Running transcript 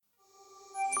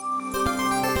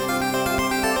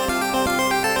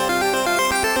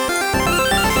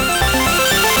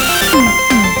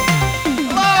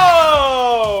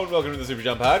Super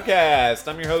Jump Podcast.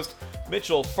 I'm your host,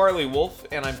 Mitchell Farley Wolf,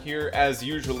 and I'm here as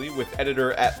usually with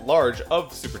editor-at-large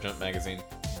of Super Jump Magazine,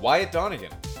 Wyatt Donegan.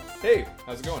 Hey,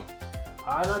 how's it going?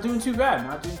 Not doing too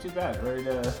bad.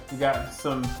 We got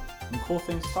some cool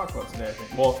things to talk about today, I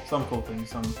think. Well, some cool things,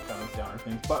 some kind of downer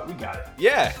things, but we got it.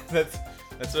 Yeah, that's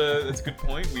a good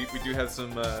point. We do have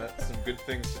some good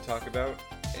things to talk about,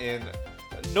 and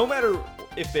no matter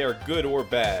if they are good or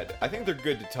bad, I think they're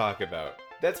good to talk about.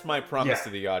 That's my promise to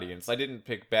the audience. I didn't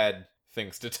pick bad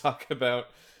things to talk about.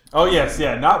 Oh yes,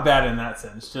 yeah, not bad in that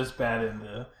sense, just bad in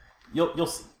the. You'll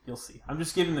see. I'm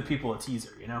just giving the people a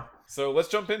teaser, you know. So let's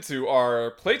jump into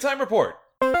our playtime report.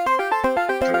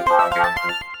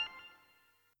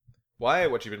 Wyatt,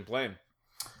 what you been playing?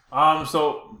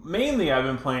 So mainly I've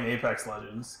been playing Apex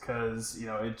Legends because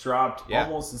it dropped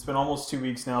It's been almost 2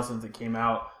 weeks now since it came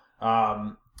out.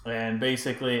 And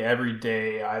basically every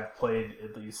day I've played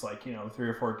at least 3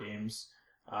 or 4 games,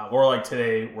 or like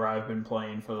today where I've been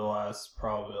playing for the last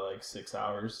probably 6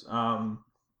 hours.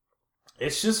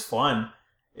 It's just fun.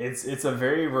 It's a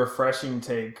very refreshing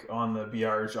take on the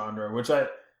BR genre, which it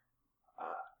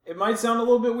might sound a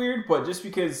little bit weird, but just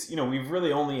because we've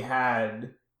really only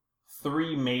had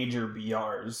 3 major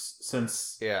BRs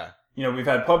since we've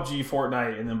had PUBG,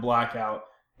 Fortnite, and then Blackout.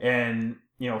 And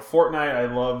Fortnite I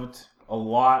loved a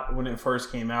lot when it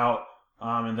first came out,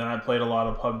 and then I played a lot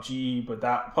of PUBG, but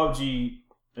that PUBG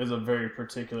is a very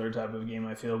particular type of game,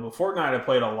 I feel. But Fortnite I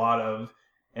played a lot of,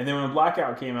 and then when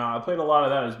Blackout came out, I played a lot of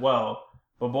that as well.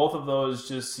 But both of those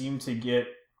just seem to get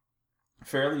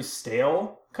fairly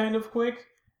stale kind of quick.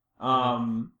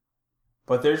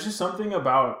 But there's just something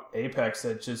about Apex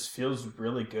that just feels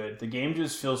really good. The game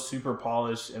just feels super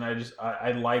polished, and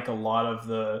I like a lot of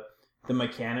the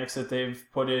mechanics that they've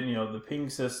put in, the ping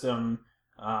system.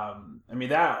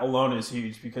 That alone is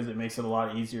huge because it makes it a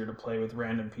lot easier to play with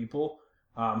random people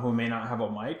who may not have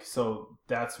a mic. So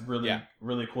that's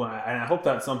really cool. And I hope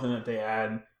that's something that they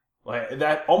add. Like,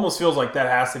 that almost feels like that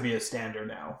has to be a standard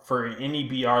now for any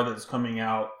BR that's coming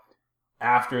out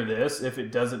after this. If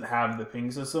it doesn't have the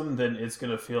ping system, then it's going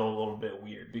to feel a little bit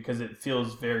weird because it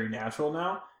feels very natural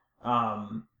now.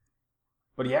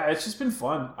 But yeah, it's just been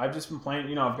fun. I've just been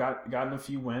playing, I've gotten a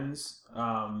few wins.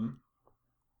 And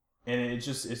it's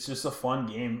just a fun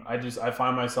game. I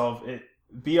find myself,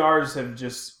 BRs have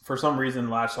just, for some reason,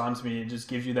 latched onto me. It just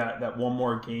gives you that one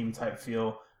more game type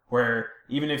feel where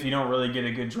even if you don't really get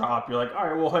a good drop, you're like, all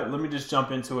right, well, hey, let me just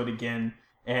jump into it again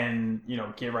and,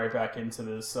 get right back into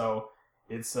this. So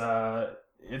it's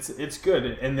good.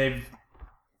 And they've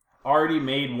already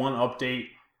made one update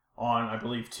on, I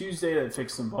believe, Tuesday that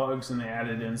fixed some bugs, and they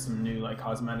added in some new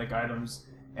cosmetic items,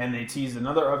 and they teased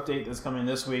another update that's coming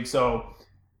this week. So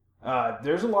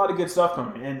there's a lot of good stuff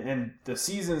coming, and the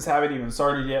seasons haven't even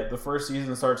started yet. The first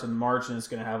season starts in March, and it's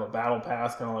going to have a battle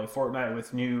pass, kind of like Fortnite,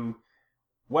 with new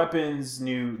weapons,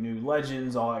 new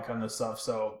legends, all that kind of stuff.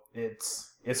 So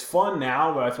it's fun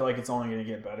now, but I feel like it's only going to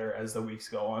get better as the weeks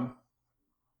go on.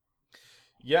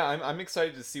 Yeah, I'm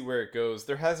excited to see where it goes.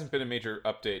 There hasn't been a major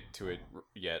update to it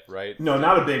yet, right? No,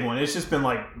 not a big one. It's just been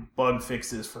bug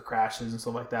fixes for crashes and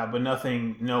stuff like that, but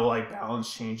nothing, no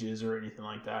balance changes or anything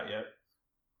like that yet.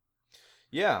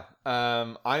 Yeah,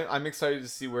 I'm excited to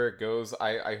see where it goes.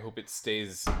 I hope it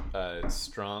stays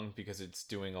strong because it's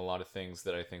doing a lot of things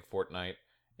that I think Fortnite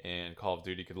and Call of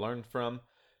Duty could learn from.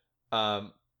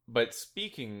 But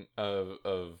speaking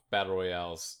of Battle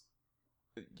Royales,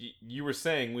 you were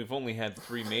saying we've only had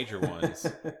 3 major ones,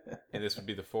 and this would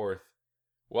be the 4th.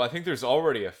 Well, I think there's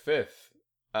already a 5th.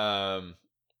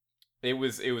 It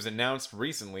was announced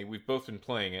recently. We've both been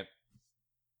playing it.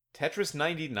 Tetris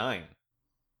 99.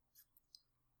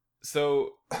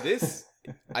 So this,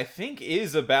 I think,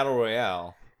 is a Battle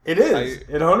Royale. It is. It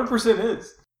 100%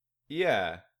 is.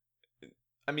 Yeah.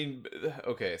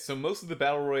 Okay, so most of the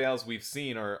Battle Royales we've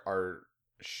seen are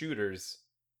shooters.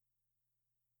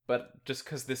 But just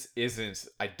because this isn't,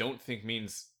 I don't think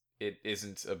means it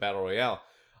isn't a Battle Royale.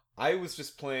 I was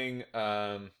just playing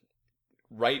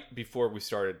right before we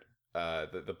started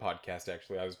the podcast,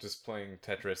 actually. I was just playing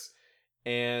Tetris.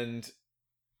 And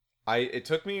it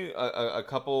took me a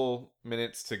couple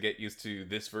minutes to get used to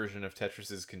this version of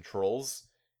Tetris's controls.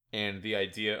 And the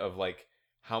idea of,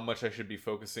 how much I should be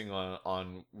focusing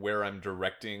on where I'm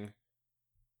directing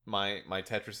my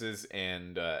Tetrises,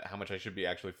 and how much I should be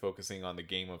actually focusing on the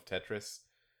game of Tetris.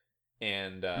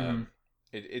 And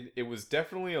it was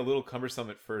definitely a little cumbersome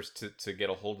at first to get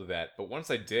a hold of that, but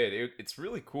once I did, it's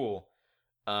really cool.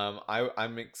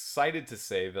 I'm excited to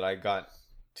say that I got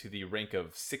to the rank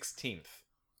of 16th.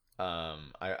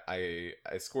 I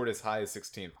scored as high as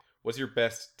 16th. What's your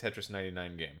best Tetris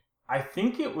 99 game? I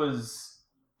think it was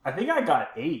I think I got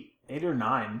 8 or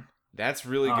 9. That's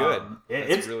really good.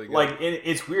 It's really good. Like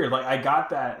it's weird. Like I got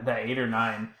that 8 or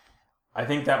 9. I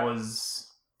think that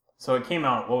was so it came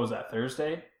out. What was that?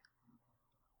 Thursday?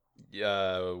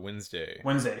 Wednesday.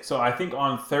 Wednesday. So I think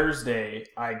on Thursday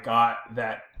I got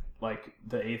that like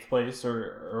the 8th place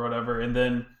or whatever, and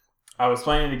then I was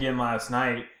playing it again last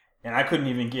night. And I couldn't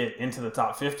even get into the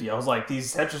top 50. I was like,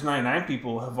 these Tetris 99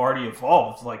 people have already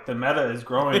evolved. Like the meta is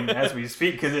growing as we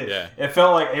speak because it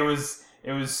felt like it was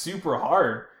super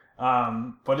hard.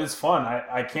 But it's fun.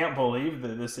 I can't believe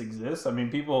that this exists. I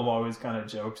mean, people have always kind of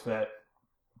joked that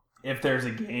if there's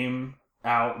a game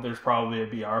out, there's probably a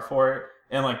BR for it.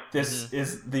 And like this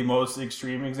is the most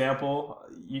extreme example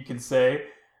you could say.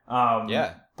 But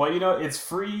it's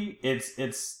free.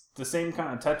 It's the same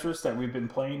kind of Tetris that we've been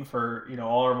playing for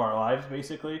all of our lives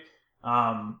basically,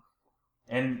 and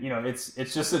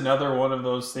it's just another one of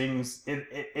those things.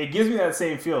 It gives me that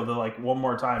same feel to like one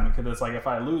more time because it's like if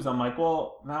I lose, I'm like,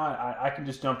 well, now I can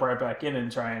just jump right back in and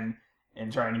try and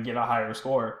get a higher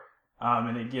score,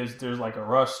 and there's like a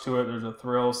rush to it. There's a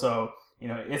thrill. So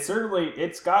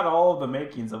it's got all of the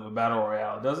makings of a battle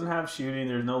royale. It doesn't have shooting.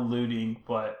 There's no looting,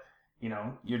 but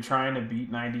you're trying to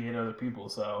beat 98 other people,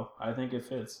 so I think it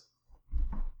fits.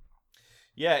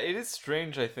 Yeah, it is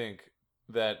strange, I think,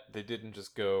 that they didn't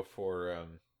just go for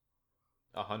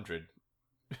 100.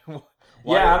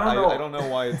 Yeah, I don't know. I don't know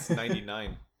why it's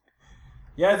 99.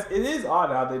 Yeah, it is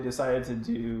odd how they decided to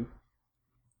do...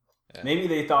 Yeah. Maybe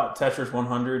they thought Tetris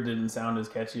 100 didn't sound as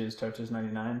catchy as Tetris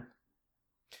 99.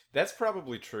 That's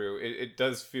probably true. It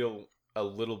does feel a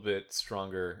little bit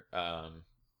stronger...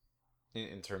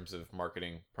 in terms of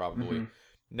marketing, probably. Mm-hmm.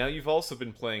 Now you've also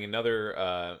been playing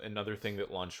another thing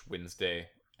that launched Wednesday,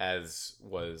 as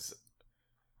was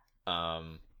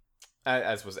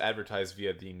advertised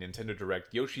via the Nintendo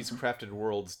Direct, Yoshi's Crafted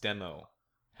Worlds demo.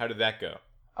 How did that go?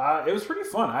 It was pretty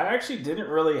fun. I actually didn't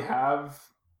really have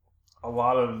a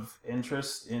lot of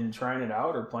interest in trying it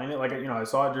out or playing it. Like I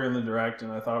saw it during the Direct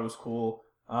and I thought it was cool.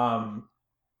 But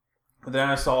then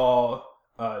I saw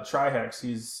Trihex.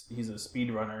 He's a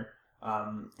speedrunner.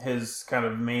 His kind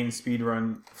of main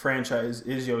speedrun franchise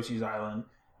is Yoshi's Island.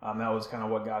 That was kind of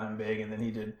what got him big, and then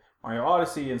he did Mario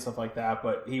Odyssey and stuff like that.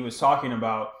 But he was talking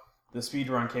about the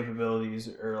speedrun capabilities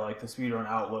or like the speedrun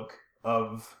outlook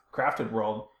of Crafted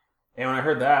World. And when I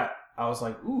heard that, I was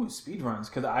like, "Ooh, speedruns!"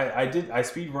 Because I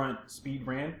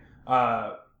speedran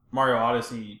Mario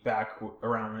Odyssey back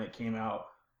around when it came out.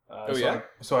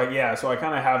 So I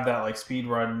kind of have that like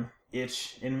speedrun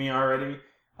itch in me already.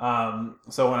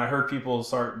 So when I heard people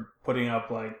start putting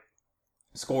up like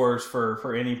scores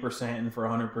for any percent and for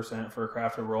 100% for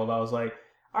Crafted World, I was like,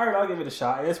 all right, I'll give it a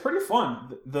shot. And it's pretty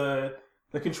fun. The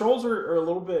controls are a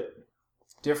little bit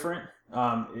different.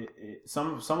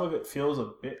 Some of it feels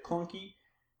a bit clunky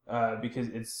because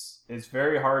it's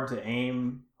very hard to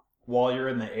aim while you're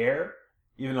in the air,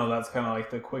 even though that's kind of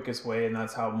like the quickest way, and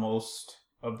that's how most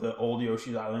of the old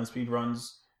Yoshi's Island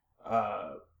speedruns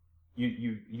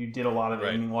you did a lot of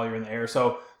aiming while you're in the air.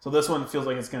 So this one feels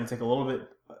like it's going to take a little bit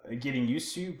getting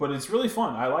used to, but it's really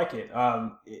fun. I like it.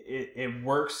 It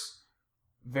works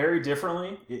very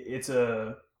differently. It's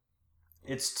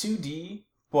 2D,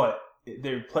 but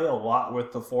they play a lot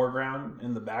with the foreground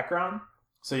and the background.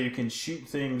 So you can shoot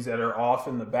things that are off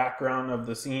in the background of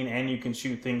the scene, and you can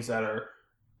shoot things that are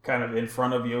kind of in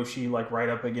front of Yoshi, like right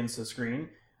up against the screen.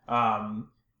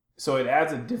 So it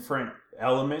adds a different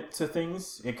element to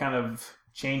things. It kind of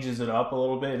changes it up a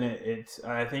little bit, and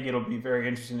I think it'll be very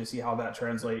interesting to see how that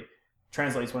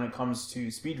translates when it comes to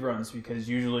speedruns, because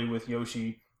usually with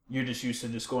Yoshi, you're just used to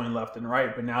just going left and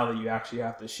right, but now that you actually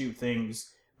have to shoot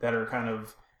things that are kind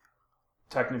of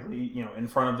technically, in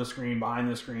front of the screen, behind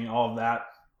the screen, all of that,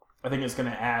 I think it's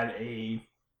going to add a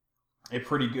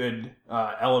pretty good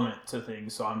element to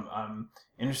things. So I'm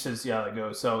interested to see how that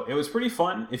goes. So it was pretty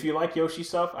fun. If you like Yoshi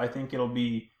stuff, I think it'll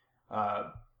be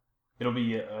an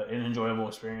enjoyable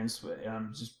experience.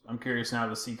 And I'm curious now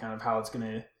to see kind of how it's going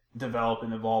to develop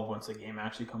and evolve once the game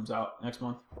actually comes out next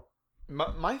month.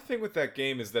 My thing with that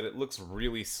game is that it looks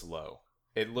really slow.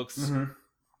 It looks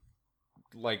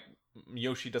like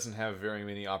Yoshi doesn't have very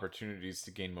many opportunities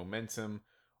to gain momentum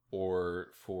or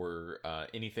for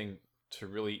anything to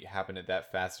really happen at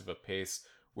that fast of a pace,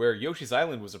 where Yoshi's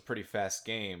Island was a pretty fast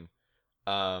game.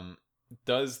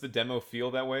 Does the demo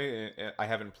feel that way? I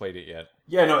haven't played it yet.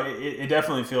 Yeah, no, it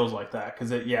definitely feels like that,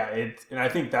 because and I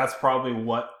think that's probably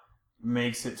what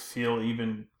makes it feel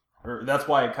or that's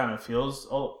why it kind of feels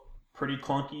pretty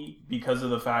clunky, because of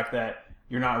the fact that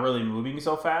you're not really moving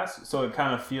so fast. So it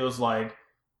kind of feels like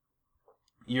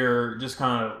you're just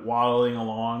kind of waddling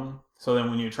along So then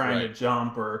when you're trying to Right.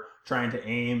 jump or trying to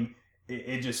aim,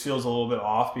 it just feels a little bit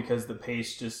off because the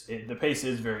pace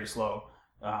is very slow.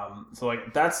 So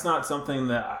like that's not something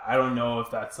that I don't know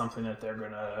if that's something that they're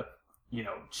gonna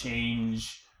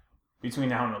change between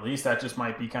now and release. That just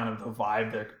might be kind of the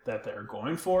vibe that they're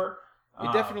going for.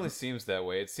 It definitely Um, seems that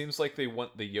way. It seems like they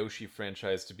want the Yoshi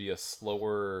franchise to be a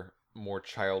slower, more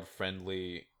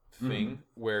child-friendly mhm. thing,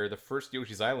 where the first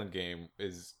Yoshi's Island game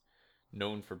is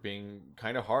known for being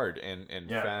kind of hard and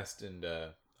Yeah. fast and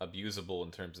abusable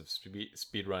in terms of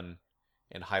speedrun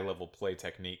and high-level play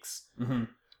techniques. hmm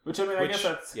Which I mean, I guess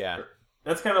Which, yeah,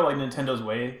 that's kind of like Nintendo's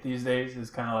way these days. Is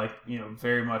kind of like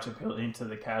very much appealing to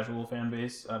the casual fan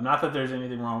base. Not that there's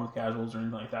anything wrong with casuals or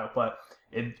anything like that, but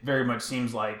it very much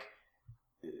seems like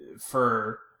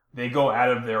for they go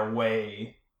out of their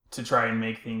way to try and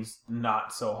make things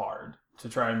not so hard, to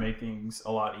try and make things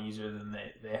a lot easier than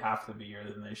they have to be or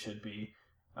than they should be.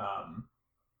 Um,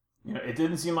 it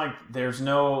didn't seem like there's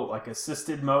no like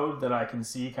assisted mode that I can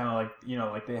see, kind of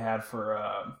like like they had for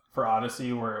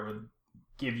Odyssey, where it would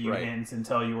give you right. hints and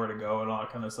tell you where to go and all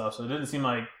that kind of stuff. So it didn't seem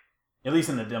like, at least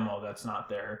in the demo, that's not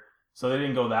there. So they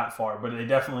didn't go that far, but they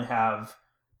definitely have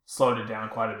slowed it down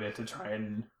quite a bit to try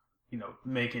and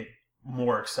make it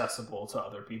more accessible to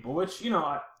other people. Which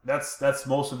that's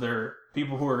most of their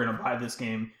people who are going to buy this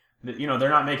game. That they're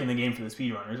not making the game for the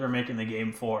speedrunners; they're making the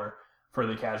game for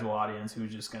the casual audience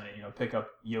who's just gonna pick up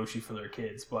Yoshi for their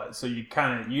kids. But so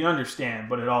you understand,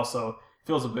 but it also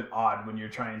feels a bit odd when you're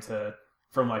trying to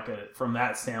from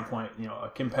that standpoint, a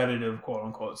competitive quote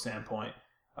unquote standpoint.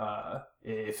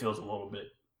 It feels a little bit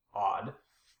odd.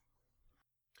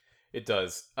 It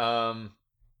does.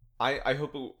 I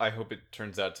hope it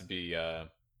turns out to be a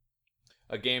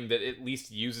game that at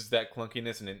least uses that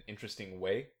clunkiness in an interesting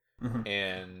way Mm-hmm.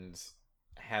 and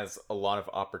has a lot of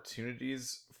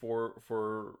opportunities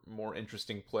for more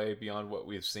interesting play beyond what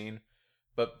we've seen.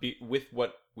 But with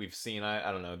what we've seen,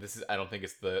 I don't know. I don't think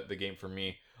it's the game for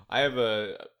me. I have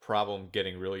a problem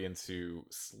getting really into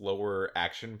slower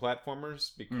action platformers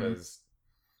Mm-hmm. because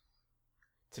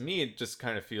to me it just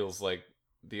kind of feels like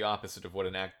the opposite of what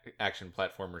an action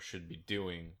platformer should be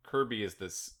doing. Kirby is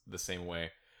the same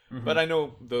way, Mm-hmm. but I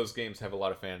know those games have a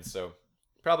lot of fans, so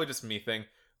probably just me thing.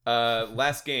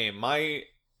 Last game, my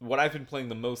what I've been playing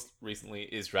the most recently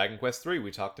is Dragon Quest III.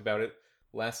 We talked about it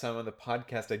last time on the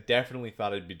podcast. I definitely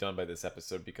thought it'd be done by this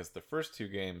episode because the first two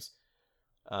games,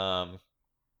 um,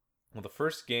 well, the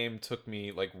first game took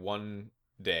me like 1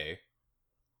 day,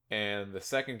 and the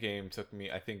second game took me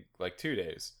I think like 2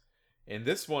 days. In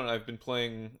this one, I've been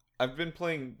playing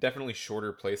definitely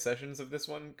shorter play sessions of this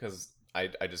one because I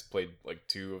just played like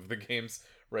two of the games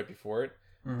right before it,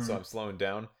 so Mm-hmm. I'm slowing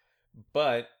down.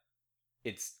 But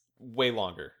it's way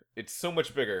longer. It's so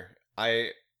much bigger. I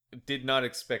did not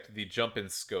expect the jump in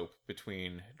scope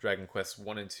between Dragon Quest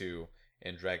 1 and 2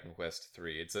 and Dragon Quest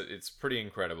 3. It's pretty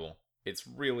incredible. It's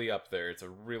really up there. It's a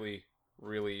really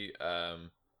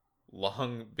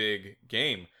long big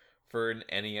game for an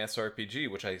NES RPG,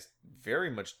 which I very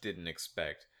much didn't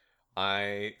expect.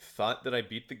 I thought that I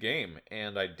beat the game,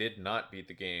 and I did not beat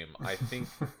the game. I think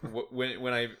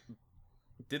when I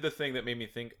did the thing that made me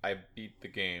think I beat the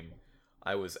game,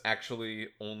 I was actually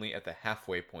only at the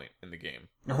halfway point in the game.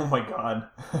 Oh my god.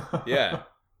 Yeah,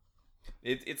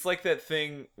 it's like that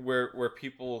thing where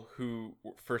people who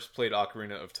first played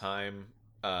Ocarina of Time,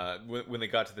 when they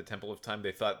got to the Temple of Time,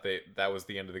 they thought that was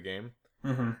the end of the game.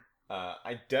 Mm-hmm.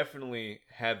 I definitely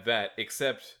had that,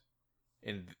 except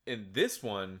in this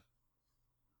one,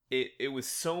 it was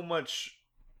so much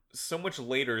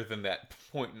later than that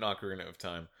point in Ocarina of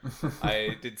Time.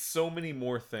 I did so many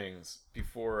more things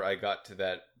before I got to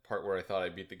that part where I thought I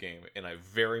beat the game, and I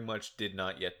very much did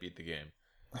not yet beat the game.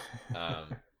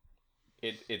 Um,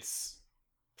 it's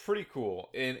pretty cool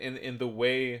in the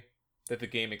way that the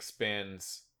game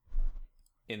expands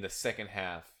in the second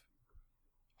half.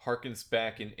 Harkens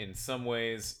back in some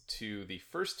ways to the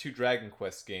first two Dragon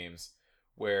Quest games,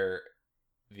 where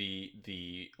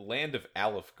the land of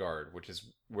Alefgard, which is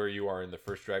where you are in the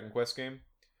first Dragon Quest game,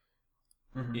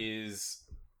 Mm-hmm. is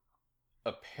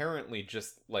apparently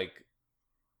just like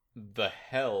the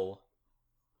hell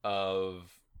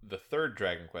of the third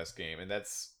Dragon Quest game, and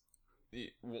that's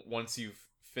once you've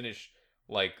finished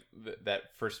like that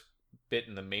first bit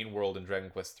in the main world in Dragon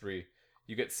Quest 3,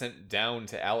 you get sent down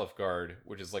to Alefgard,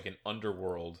 which is like an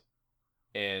underworld,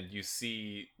 and you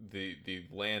see the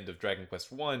land of Dragon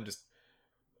Quest 1 just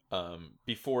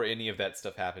before any of that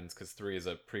stuff happens, because 3 is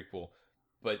a prequel.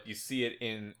 But you see it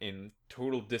in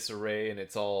total disarray, and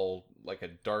it's all like a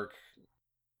dark,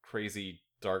 crazy,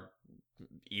 dark,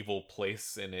 evil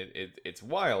place, and it's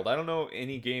wild. I don't know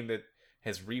any game that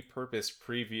has repurposed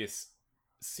previous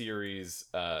series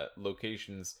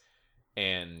locations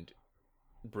and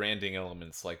branding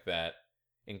elements like that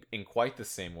in quite the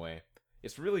same way.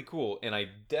 It's really cool, and I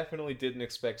definitely didn't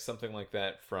expect something like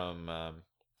that from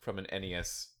an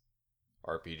NES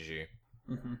RPG.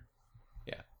 Mm-hmm.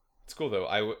 Yeah, it's cool though.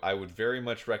 I would very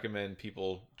much recommend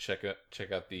people check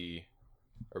out the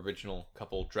original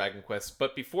couple Dragon Quests.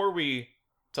 But before we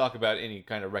talk about any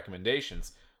kind of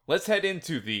recommendations, let's head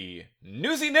into the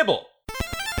Newsy Nibble.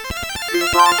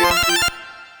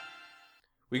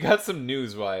 We got some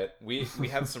news, Wyatt. We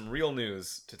have some real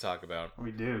news to talk about.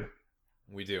 We do.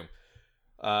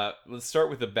 Let's start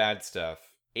with the bad stuff.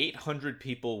 800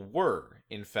 people were,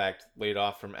 in fact, laid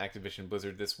off from Activision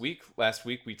Blizzard this week. Last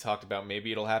week we talked about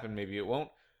maybe it'll happen, maybe it won't.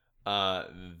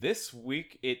 This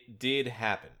week it did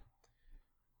happen.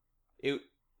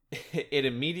 It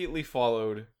immediately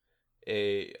followed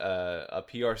a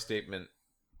PR statement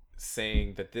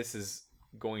saying that this is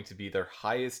going to be their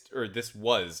highest, or this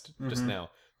was just now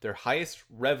their highest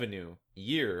revenue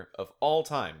year of all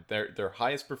time. Their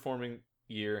highest performing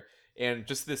year, and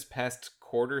just this past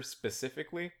quarter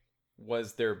specifically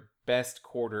was their best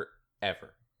quarter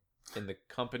ever in the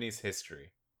company's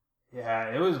history.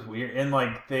 Yeah, it was weird, and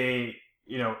like they,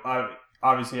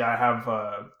 obviously I have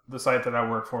the site that I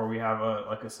work for. We have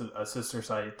a sister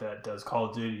site that does Call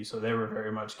of Duty, so they were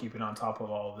very much keeping on top of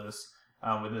all of this,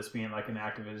 with this being like an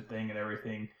Activision thing and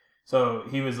everything. So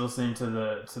he was listening to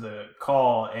the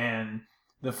call, and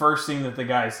the first thing that the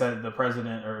guy said, the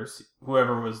president or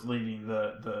whoever was leading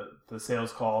the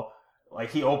sales call, like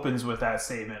he opens with that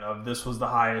statement of this was the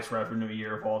highest revenue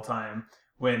year of all time.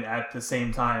 When at the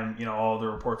same time, all the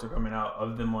reports are coming out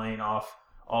of them laying off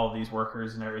all of these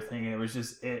workers and everything, and it was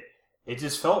just it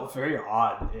just felt very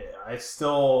odd. I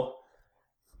still,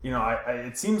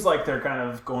 it seems like they're kind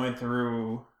of going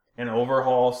through an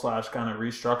overhaul / kind of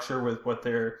restructure with what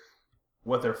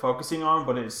they're focusing on,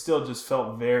 but it still just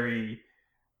felt very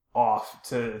off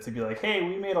to be like, hey,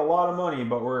 we made a lot of money,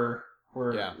 but we're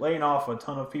laying off a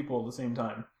ton of people at the same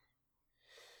time.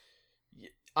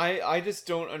 I just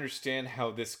don't understand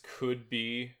how this could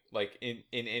be, like, in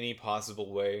any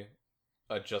possible way,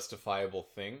 a justifiable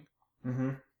thing.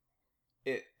 Mm-hmm.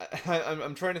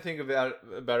 I'm trying to think about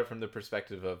it from the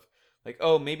perspective of, like,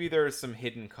 oh, maybe there are some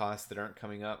hidden costs that aren't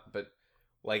coming up, but,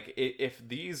 like, if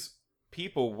these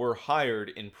people were hired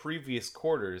in previous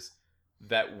quarters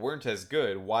that weren't as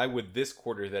good, why would this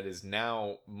quarter that is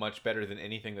now much better than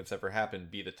anything that's ever happened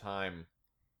be the time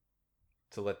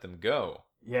to let them go?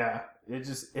 Yeah, it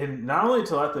not only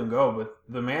to let them go, but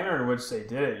the manner in which they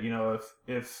did it.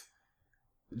 If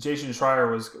Jason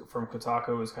Schreier was from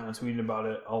Kotaku was kind of tweeting about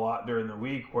it a lot during the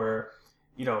week, where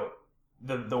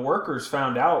the workers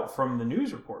found out from the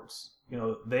news reports.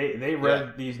 They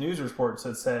read these news reports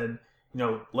that said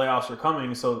layoffs are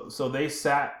coming, so they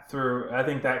sat through. I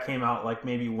think that came out like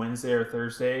maybe Wednesday or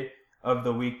Thursday of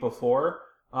the week before,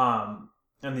 and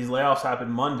these layoffs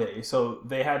happened Monday, so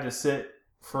they had to sit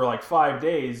for like 5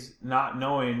 days not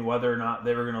knowing whether or not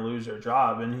they were going to lose their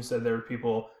job. And he said there were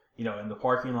people in the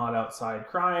parking lot outside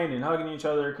crying and hugging each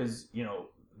other because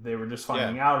they were just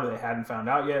finding out, or they hadn't found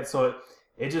out yet. So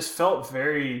it just felt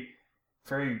very,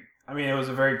 very, I mean, it was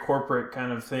a very corporate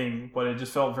kind of thing, but it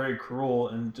just felt very cruel,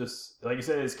 and just like you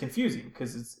said, it's confusing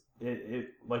because it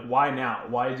like, why now?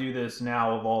 Why do this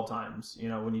now of all times?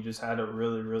 When you just had a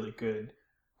really, really good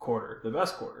quarter, the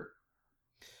best quarter.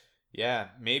 Yeah,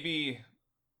 maybe.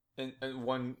 And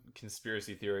one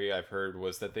conspiracy theory I've heard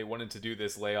was that they wanted to do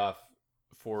this layoff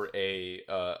for a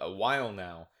while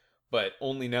now, but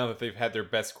only now that they've had their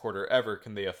best quarter ever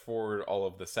can they afford all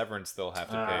of the severance they'll have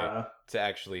to pay to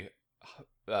actually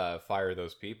fire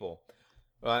those people.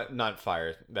 Not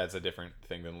fire. That's a different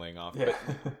thing than laying off. Yeah.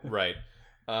 But, right.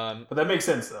 But that makes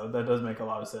sense, though. That does make a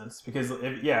lot of sense. Because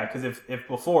if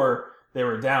before they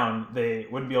were down, they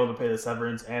wouldn't be able to pay the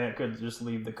severance, and it could just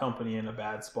leave the company in a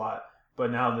bad spot. But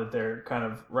now that they're kind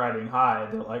of riding high,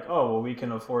 they're like, oh, well, we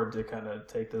can afford to kind of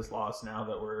take this loss now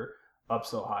that we're up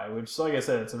so high. Which, like I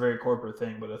said, it's a very corporate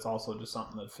thing, but it's also just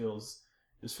something that feels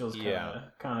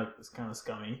kind of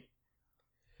scummy.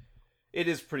 It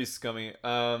is pretty scummy.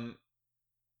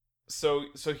 So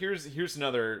here's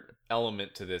another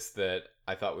element to this that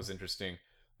I thought was interesting.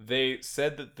 They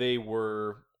said that they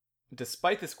were,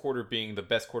 despite this quarter being the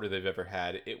best quarter they've ever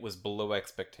had, it was below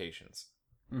expectations.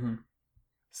 Mm-hmm.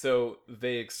 So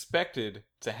they expected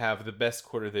to have the best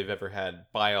quarter they've ever had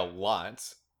by a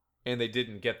lot, and they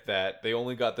didn't get that. They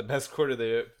only got the best quarter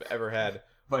they've ever had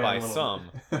by some,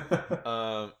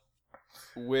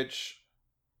 which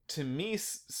to me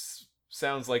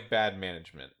sounds like bad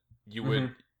management. You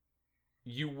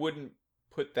wouldn't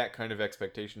put that kind of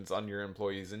expectations on your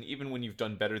employees, and even when you've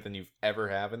done better than you've ever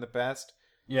have in the past,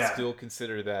 Yeah. still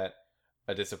consider that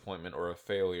a disappointment or a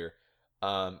failure.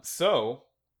 So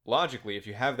logically, if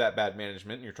you have that bad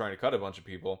management and you're trying to cut a bunch of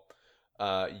people,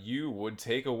 you would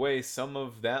take away some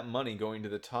of that money going to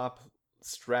the top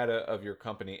strata of your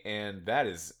company, and that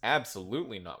is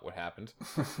absolutely not what happened.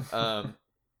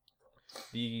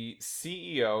 The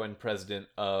CEO and president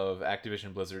of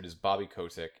Activision Blizzard is Bobby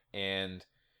Kotick, and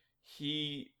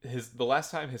the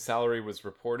last time his salary was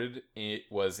reported, it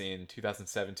was in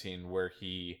 2017, where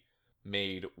he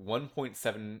made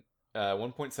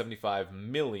 1.75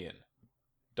 million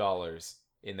dollars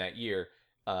in that year,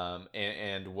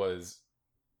 and was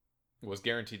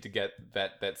guaranteed to get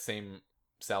that same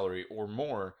salary or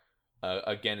more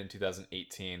again in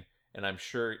 2018. And I'm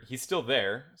sure he's still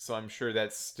there, so I'm sure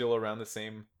that's still around the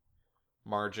same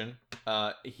margin.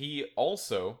 He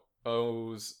also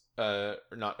owns over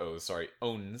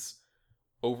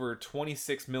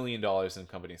 $26 million in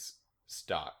company's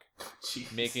stock,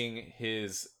 Jeez. making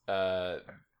his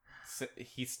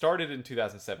he started in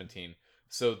 2017,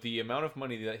 so the amount of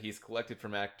money that he's collected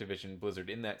from Activision Blizzard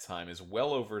in that time is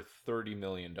well over $30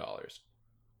 million.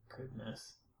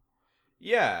 Goodness.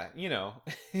 Yeah,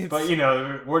 But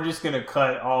we're just gonna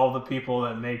cut all the people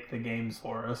that make the games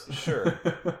for us. Sure.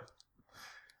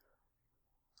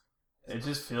 It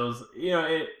just feels,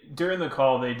 during the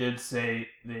call they did say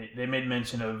they made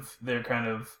mention of they're kind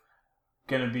of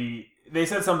gonna be. They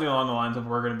said something along the lines of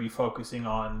we're gonna be focusing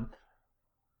on.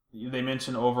 They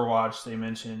mentioned Overwatch. They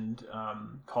mentioned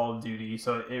Call of Duty.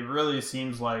 So it really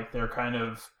seems like they're kind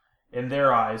of, in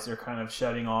their eyes, they're kind of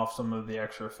shedding off some of the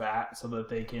extra fat so that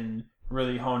they can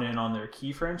really hone in on their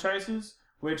key franchises,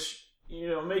 which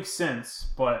makes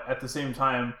sense. But at the same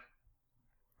time,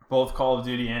 both Call of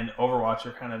Duty and Overwatch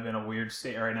are kind of in a weird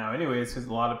state right now, anyways, because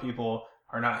a lot of people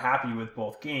are not happy with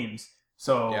both games.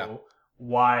 So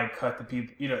why cut the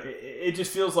people? It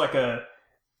just feels like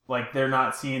they're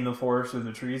not seeing the forest through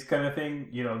the trees kind of thing.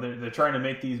 They're trying to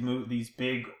make these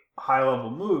big high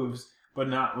level moves, but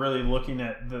not really looking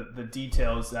at the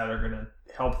details that are going to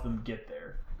help them get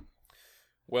there.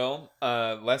 Well,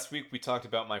 last week we talked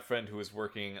about my friend who was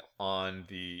working on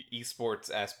the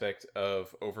esports aspect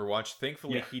of Overwatch.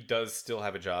 Thankfully, he does still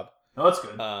have a job. Oh, that's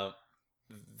good.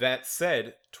 That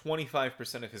said,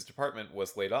 25% of his department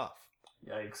was laid off.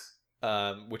 Yikes.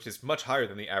 Which is much higher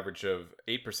than the average of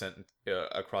 8%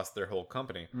 across their whole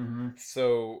company. Mm-hmm.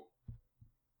 So,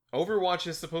 Overwatch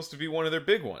is supposed to be one of their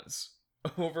big ones.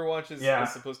 Overwatch is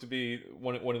supposed to be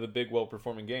one of the big,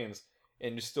 well-performing games,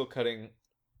 and you're still cutting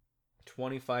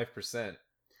 25%.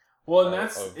 Well, and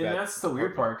that's the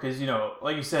weird part, because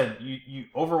like you said, you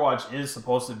Overwatch is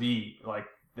supposed to be like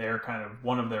their kind of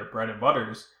one of their bread and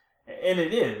butters, and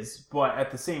it is. But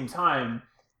at the same time,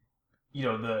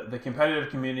 the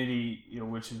competitive community,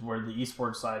 which is where the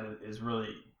esports side is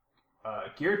really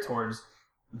geared towards,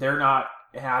 they're not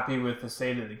happy with the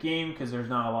state of the game because there's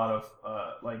not a lot of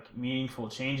meaningful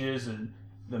changes, and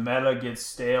the meta gets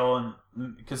stale, and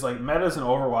because metas in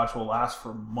Overwatch will last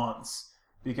for months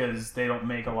because they don't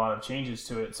make a lot of changes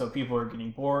to it, so people are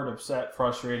getting bored, upset,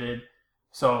 frustrated.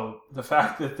 So the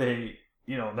fact that they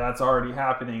that's already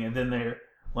happening, and then they're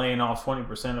laying off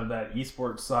 20% of that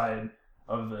esports side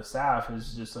of the staff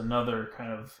is just another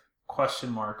kind of question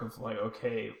mark of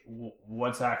okay,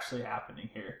 what's actually happening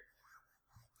here?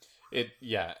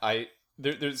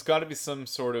 There's got to be some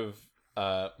sort of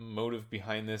motive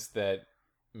behind this that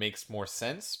makes more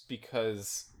sense,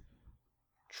 because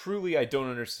truly I don't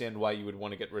understand why you would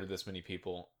want to get rid of this many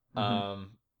people. Mm-hmm.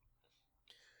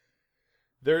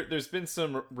 There's been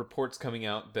some reports coming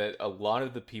out that a lot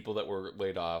of the people that were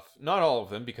laid off, not all of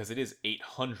them because it is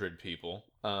 800 people,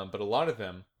 but a lot of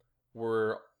them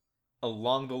were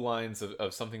along the lines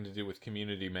of something to do with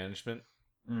community management.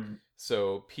 Mm.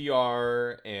 So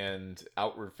PR and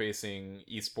outward-facing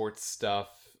esports stuff,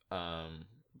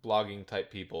 blogging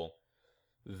type people,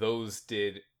 those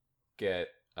did get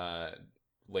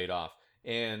laid off.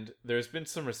 And there's been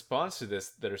some response to this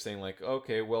that are saying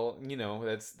okay, well,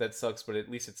 that sucks, but at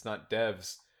least it's not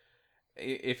devs.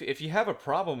 If you have a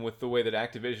problem with the way that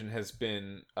Activision has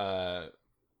been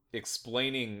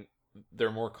explaining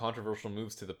their more controversial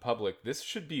moves to the public, this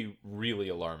should be really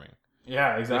alarming.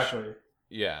 Yeah, exactly.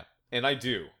 Yeah, and I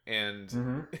do,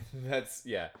 and that's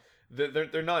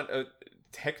they're not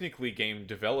technically game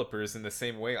developers in the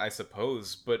same way, I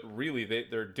suppose, but really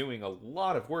they're doing a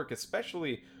lot of work,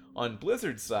 especially on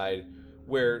Blizzard's side,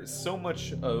 where so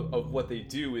much of what they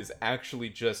do is actually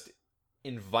just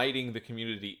inviting the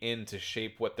community in to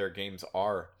shape what their games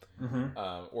are,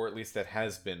 or at least that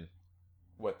has been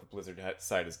what the Blizzard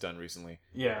side has done recently.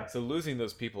 Yeah. So losing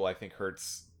those people, I think,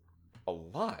 hurts a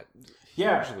lot.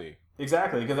 Yeah. Hugely.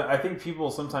 Exactly, because I think people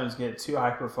sometimes get too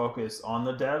hyper focused on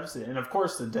the devs, and of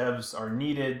course the devs are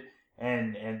needed,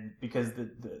 and because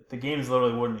the games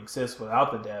literally wouldn't exist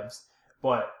without the devs.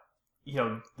 But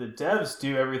the devs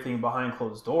do everything behind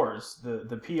closed doors.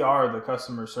 The PR, the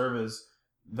customer service,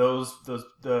 the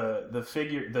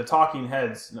talking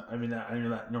heads. I know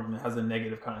that normally has a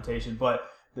negative connotation,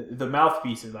 but the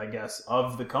mouthpieces, I guess,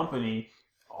 of the company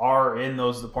are in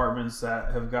those departments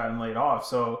that have gotten laid off.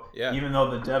 So even though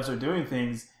the devs are doing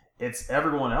things, it's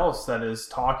everyone else that is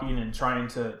talking and trying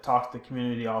to talk the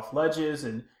community off ledges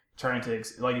and trying to,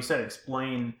 like you said,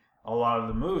 explain a lot of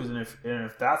the moves. And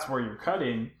if that's where you're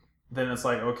cutting, then it's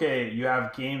like, okay, you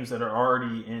have games that are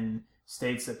already in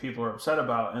states that people are upset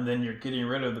about, and then you're getting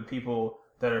rid of the people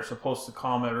that are supposed to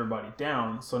calm everybody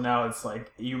down. So now it's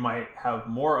like you might have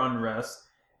more unrest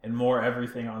and more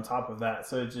everything on top of that.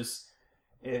 So it's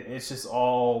just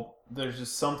all, there's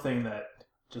just something that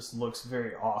just looks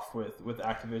very off with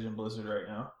Activision Blizzard right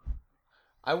now.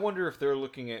 I wonder if they're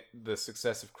looking at the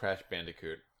success of Crash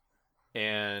Bandicoot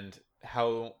and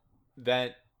how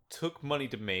that took money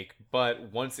to make,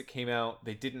 but once it came out,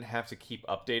 they didn't have to keep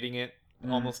updating it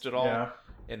almost at all. Yeah.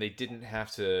 And they didn't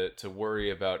have to worry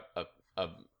about a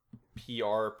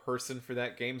PR person for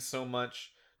that game so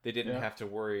much. They didn't have to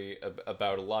worry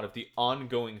about a lot of the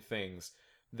ongoing things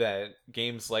that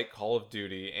games like Call of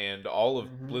Duty and all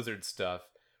of Blizzard stuff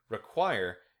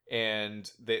require. And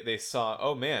they saw,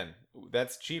 oh man,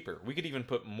 that's cheaper. We could even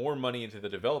put more money into the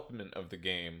development of the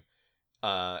game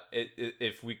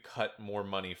if we cut more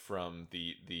money from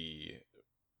the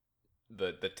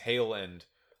tail end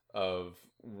of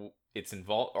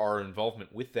our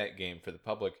involvement with that game for the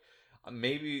public.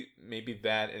 Maybe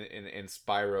that and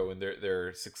Spyro and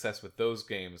their success with those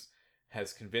games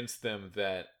has convinced them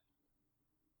that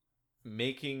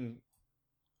making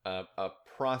a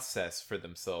process for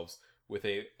themselves with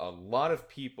a lot of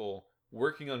people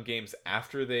working on games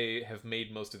after they have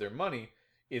made most of their money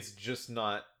is just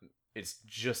not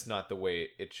the way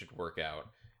it should work out.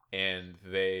 And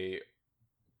they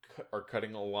are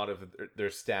cutting a lot of their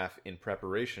staff in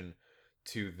preparation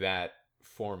to that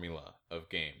formula of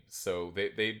games. So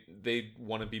they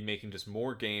want to be making just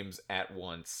more games at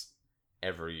once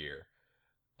every year.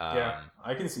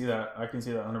 I can see that.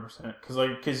 100%.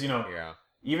 Because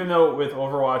even though with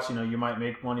Overwatch, you might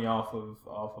make money off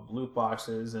of loot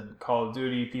boxes, and Call of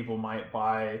Duty, people might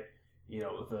buy,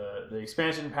 the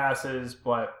expansion passes,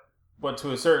 but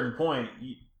to a certain point,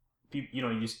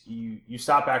 you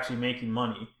stop actually making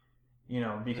money,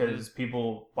 because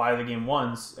people buy the game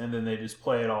once and then they just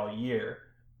play it all year.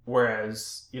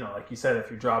 Whereas, like you said,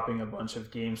 if you're dropping a bunch of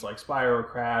games like Spyro,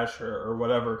 Crash, or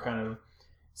whatever kind of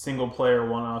single player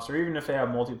one-offs, or even if they have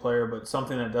multiplayer, but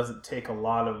something that doesn't take a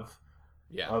lot of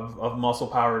muscle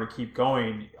power to keep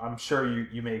going, I'm sure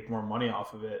you make more money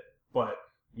off of it. But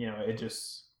it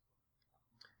just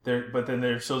but then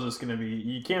there's still just going to be,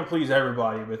 you can't please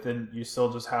everybody, but then you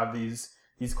still just have these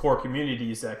core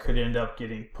communities that could end up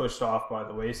getting pushed off by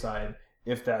the wayside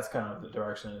if that's kind of the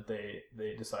direction that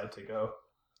they decide to go.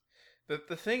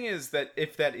 The thing is that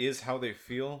if that is how they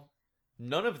feel,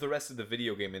 none of the rest of the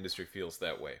video game industry feels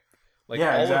that way.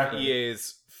 Of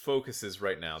EA's focuses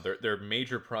right now, their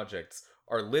major projects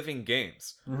are living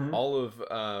games. All of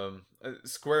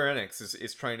Square Enix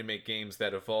is trying to make games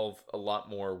that evolve a lot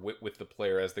more with the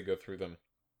player as they go through them.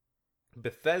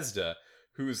 Bethesda,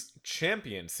 who's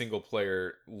championed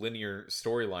single-player linear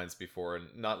storylines before,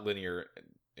 and not linear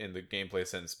in the gameplay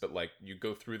sense, but like you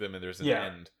go through them and there's an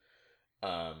end,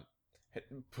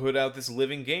 put out this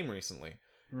living game recently.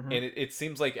 And it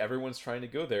seems like everyone's trying to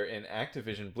go there, and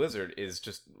Activision Blizzard is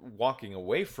just walking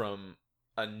away from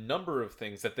a number of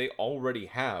things that they already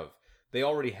have. They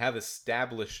already have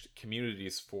established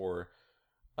communities for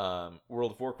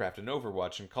World of Warcraft and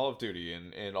Overwatch and Call of Duty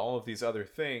and all of these other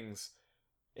things.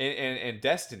 And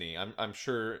Destiny, I'm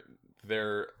sure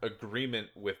their agreement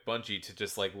with Bungie to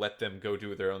just like let them go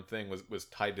do their own thing was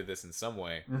tied to this in some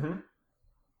way.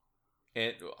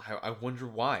 And I wonder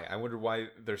why. I wonder why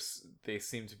they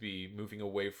seem to be moving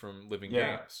away from living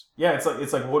games. Yeah,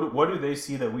 it's like what do they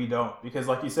see that we don't? Because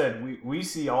like you said, we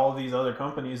see all these other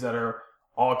companies that are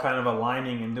all kind of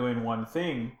aligning and doing one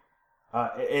thing,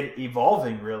 and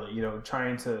evolving really,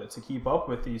 trying to keep up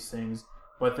with these things.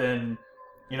 But then,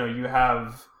 you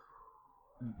have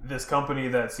this company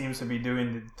that seems to be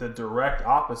doing the direct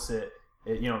opposite,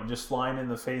 just flying in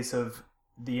the face of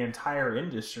the entire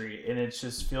industry, and it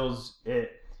just feels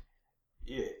it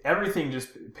everything just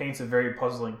paints a very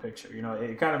puzzling picture. You know,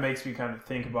 it kind of makes me kind of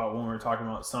think about when we were talking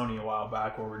about Sony a while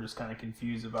back, where we're just kind of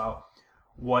confused about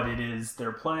what it is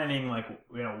they're planning. Like,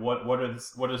 you know, what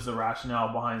is the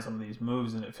rationale behind some of these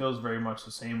moves? And it feels very much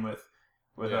the same with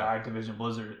Activision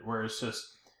Blizzard, where it's just,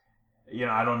 you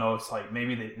know, I don't know. It's like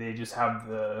maybe they just have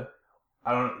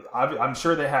I'm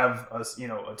sure they have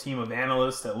a team of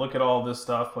analysts that look at all this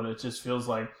stuff, but it just feels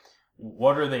like,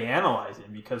 what are they analyzing?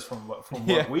 Because from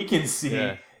what we can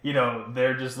see, you know,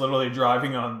 they're just literally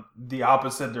driving on the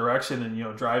opposite direction and, you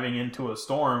know, driving into a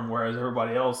storm, whereas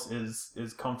everybody else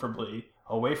is comfortably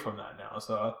away from that now.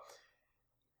 So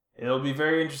it'll be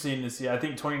very interesting to see. I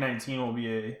think 2019 will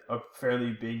be a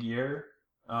fairly big year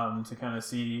to kind of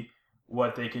see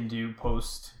what they can do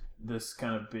post this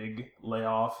kind of big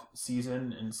layoff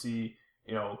season, and see,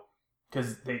 you know,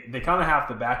 because they kind of have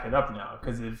to back it up now,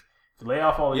 because if you lay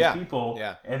off all these people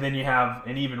and then you have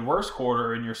an even worse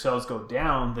quarter and your sales go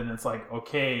down, then it's like,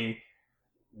 okay,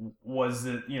 was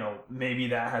it, you know, maybe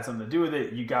that had something to do with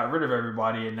it. You got rid of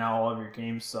everybody and now all of your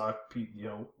games suck, you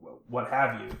know, what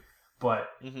have you. But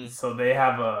so they've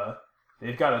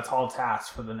got a tall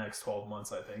task for the next 12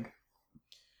 months, I think.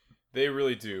 They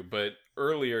really do. But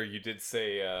earlier you did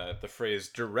say the phrase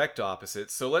direct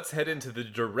opposite. So let's head into the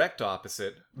direct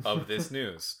opposite of this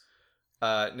news.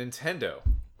 Nintendo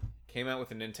came out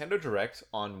with a Nintendo Direct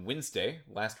on Wednesday,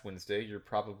 last Wednesday. You're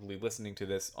probably listening to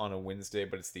this on a Wednesday,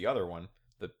 but it's the other one,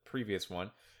 the previous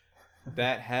one,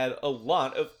 that had a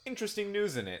lot of interesting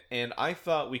news in it. And I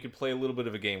thought we could play a little bit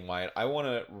of a game, Wyatt. I want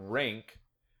to rank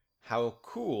how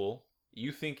cool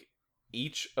you think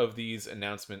each of these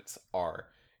announcements are.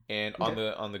 And on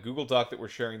the Google Doc that we're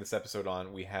sharing this episode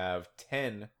on, we have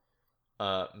 10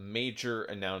 major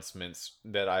announcements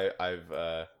that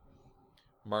I've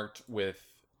marked with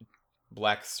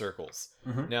black circles.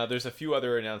 Now, there's a few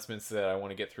other announcements that I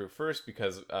want to get through first,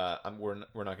 because we're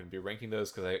not going to be ranking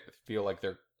those, because I feel like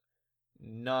they're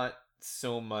not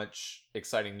so much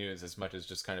exciting news as much as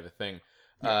just kind of a thing.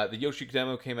 The Yoshi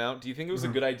demo came out. Do you think it was a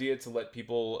good idea to let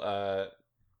people...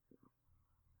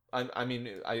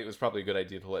 it was probably a good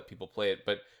idea to let people play it,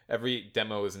 but every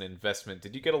demo is an investment.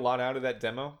 Did you get a lot out of that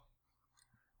demo?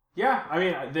 Yeah, I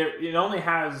mean, it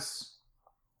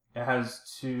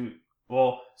has two.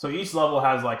 Well, so each level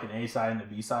has like an A side and a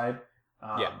B side.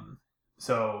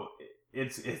 So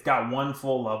it's got one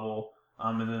full level,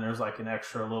 and then there's like an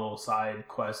extra little side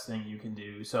quest thing you can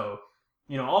do. So,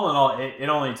 you know, all in all, it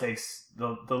only takes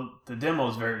the demo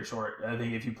is very short. I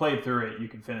think if you played through it, you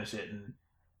could finish it in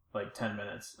like 10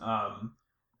 minutes.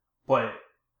 But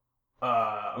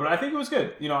I think it was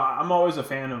good. You know, I'm always a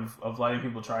fan of letting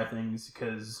people try things,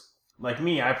 because, like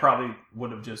me, I probably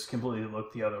would have just completely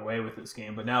looked the other way with this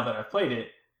game. But now that I've played it,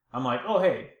 I'm like, oh,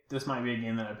 hey, this might be a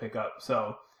game that I pick up.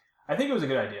 So I think it was a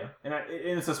good idea. And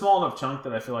it's a small enough chunk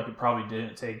that I feel like it probably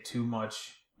didn't take too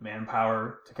much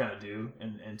manpower to kind of do,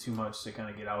 and too much to kind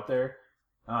of get out there.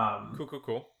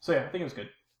 Cool. So yeah, I think it was good.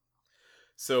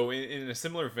 So in a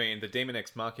similar vein, the Daemon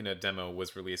X Machina demo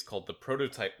was released, called the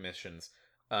Prototype Missions.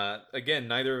 Again,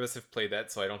 neither of us have played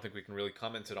that, so I don't think we can really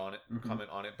comment on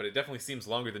it, but it definitely seems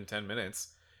longer than 10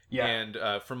 minutes. Yeah. And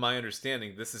from my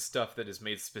understanding, this is stuff that is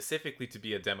made specifically to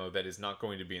be a demo that is not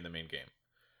going to be in the main game.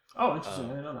 Oh, interesting. I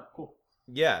didn't know that. Cool.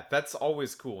 Yeah, that's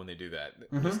always cool when they do that.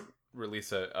 Just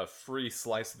release a free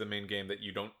slice of the main game that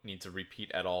you don't need to repeat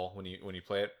at all when you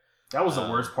play it. That was the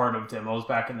worst part of demos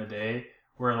back in the day,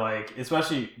 where, like,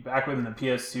 especially back in the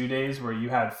PS2 days, where you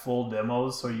had full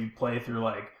demos, so you'd play through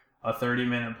like a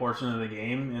 30-minute portion of the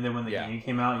game, and then when the game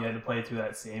came out, you had to play through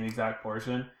that same exact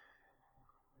portion.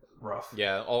 Rough.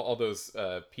 Yeah, all those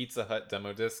Pizza Hut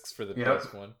demo discs for the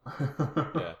PS1.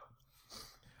 Yeah,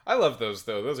 I love those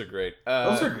though. Those are great.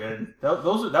 Those are good. That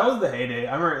was the heyday.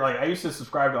 I remember, like, I used to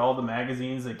subscribe to all the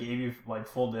magazines that gave you like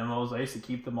full demos. I used to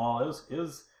keep them all. It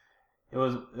was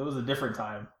a different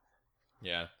time.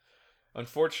 Yeah.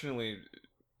 Unfortunately,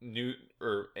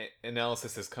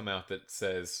 analysis has come out that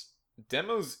says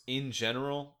demos in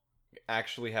general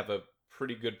actually have a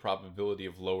pretty good probability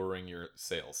of lowering your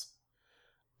sales.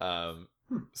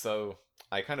 So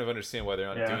I kind of understand why they're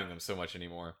not doing them so much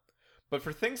anymore. But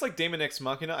for things like Daemon X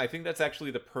Machina, I think that's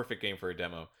actually the perfect game for a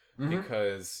demo,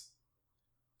 because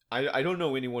I don't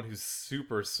know anyone who's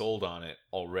super sold on it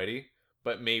already,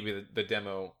 but maybe the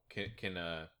demo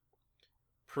can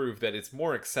prove that it's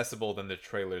more accessible than the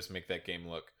trailers make that game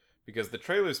look, because the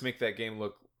trailers make that game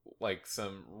look like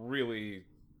some really,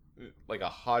 like a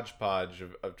hodgepodge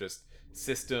of just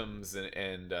systems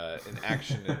and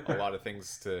action and a lot of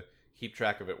things to keep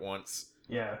track of at once.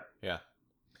 Yeah.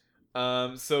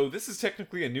 So this is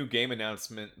technically a new game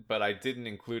announcement, but I didn't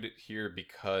include it here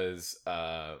because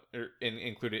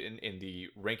include it in the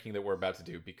ranking that we're about to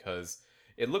do because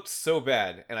it looked so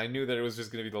bad, and I knew that it was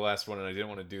just going to be the last one, and I didn't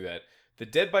want to do that. The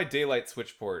Dead by Daylight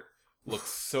Switch port looks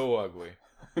so ugly.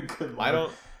 Good I lord.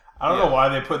 don't. I don't know Yeah, why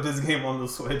they put this game on the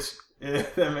Switch.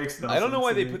 That makes no I don't know sense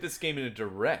why to they me. put this game in a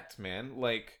direct, man.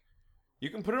 Like, you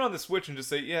can put it on the Switch and just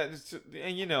say, yeah,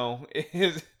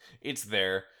 and it's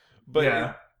there, but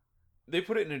Yeah. they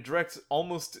put it in a direct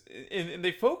almost, and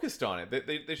they focused on it.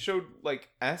 They showed like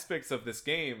aspects of this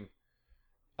game,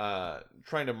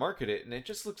 trying to market it, and it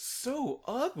just looked so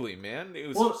ugly, man. It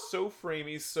was Well, so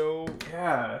framey, so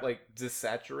yeah. like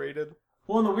desaturated.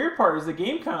 Well, and the weird part is the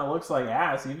game kind of looks like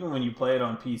ass even when you play it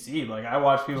on PC. Like I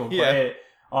watch people Yeah, play it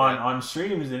on yeah,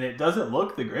 streams and it doesn't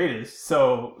look the greatest.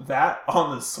 So that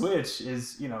on the Switch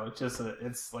is,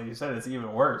 it's like you said, it's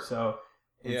even worse. So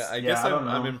yeah. it's I yeah, guess I don't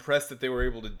I'm know. impressed that they were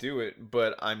able to do it,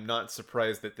 but I'm not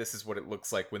surprised that this is what it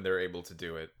looks like when they're able to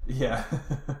do it. Yeah.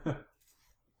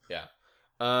 Yeah.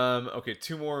 Okay,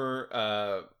 two more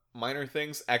minor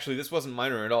things. Actually, this wasn't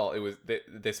minor at all. It was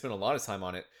they spent a lot of time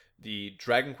on it. The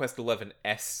Dragon Quest XI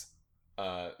S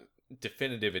uh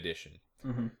definitive edition.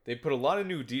 hmm They put a lot of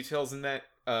new details in that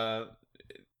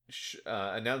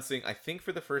announcing I think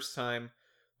for the first time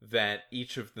that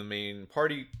each of the main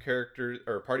party characters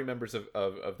or party members of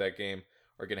that game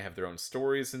are going to have their own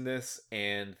stories in this,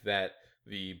 and that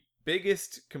the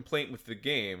biggest complaint with the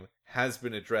game has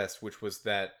been addressed, which was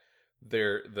that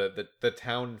the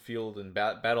town, field, and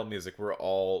battle music were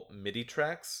all MIDI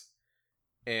tracks,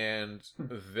 and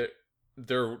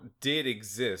there did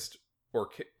exist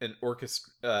an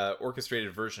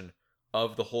orchestrated version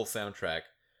of the whole soundtrack,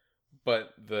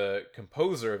 but the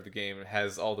composer of the game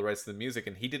has all the rights to the music,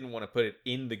 and he didn't want to put it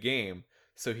in the game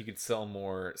so he could sell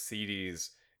more CDs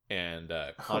and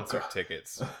Oh concert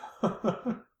tickets.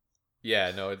 god.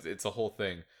 Yeah, no, it's a whole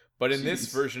thing. But in this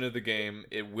Jeez. version of the game,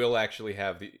 it will actually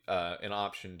have the an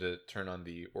option to turn on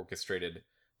the orchestrated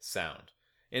sound.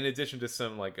 In addition to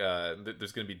some like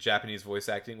there's going to be Japanese voice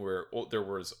acting where there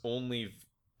was only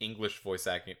English voice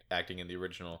acting in the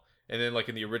original, and then like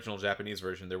in the original Japanese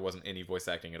version, there wasn't any voice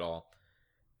acting at all.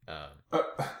 Um,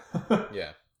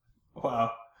 yeah,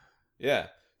 Wow. yeah.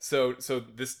 So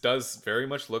this does very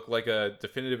much look like a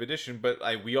definitive edition, but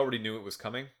we already knew it was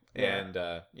coming, Yeah. and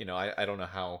I don't know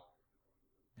how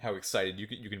excited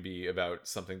you can be about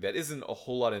something that isn't a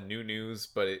whole lot of new news,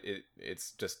 but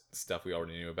it's just stuff we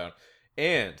already knew about.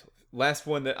 And last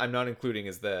one that I'm not including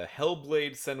is the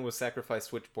Hellblade: Senua's Sacrifice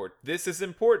Switch port. This is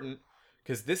important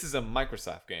because this is a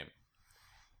Microsoft game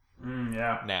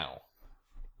Yeah. now.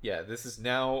 Yeah, this is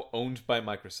now owned by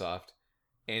Microsoft,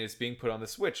 and it's being put on the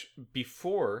Switch.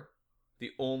 Before,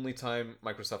 the only time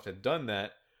Microsoft had done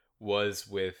that was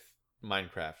with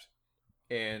Minecraft.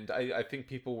 And I think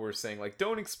people were saying like,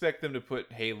 don't expect them to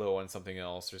put Halo on something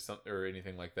else or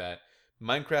anything like that.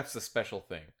 Minecraft's a special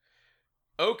thing.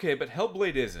 Okay, but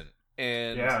Hellblade isn't,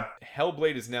 and Yeah.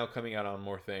 Hellblade is now coming out on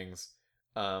more things.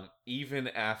 Even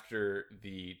after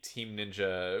the Team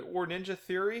Ninja or Ninja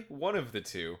Theory, one of the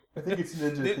two, I think it's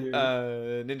Ninja Theory.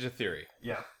 Ninja Theory,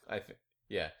 Yeah. I think,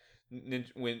 yeah.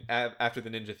 After the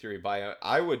Ninja Theory buyout,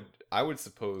 I would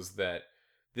suppose that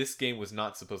this game was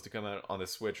not supposed to come out on the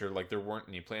Switch, or like there weren't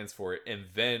any plans for it, and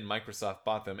then Microsoft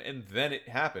bought them, and then it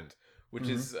happened, which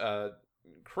hmm is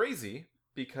crazy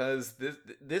because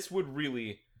this would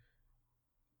really,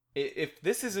 if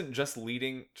this isn't just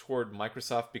leading toward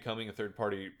Microsoft becoming a third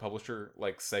party publisher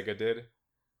like Sega did,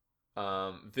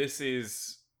 this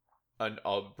is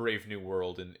a brave new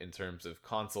world in terms of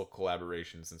console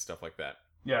collaborations and stuff like that.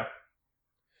 Yeah.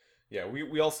 Yeah,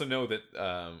 we also know that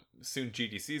soon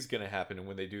GDC is going to happen, and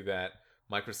when they do that,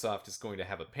 Microsoft is going to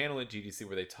have a panel at GDC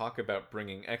where they talk about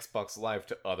bringing Xbox Live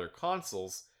to other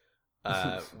consoles.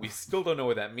 We still don't know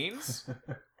what that means,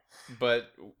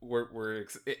 but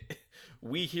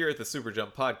we here at the Super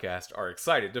Jump Podcast are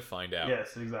excited to find out.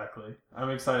 Yes, exactly. I'm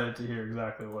excited to hear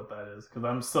exactly what that is because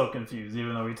I'm still confused.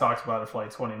 Even though we talked about it for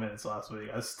like 20 minutes last week,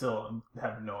 I still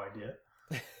have no idea.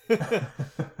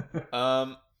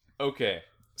 Okay,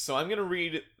 so I'm gonna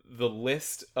read the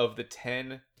list of the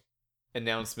 10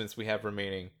 announcements we have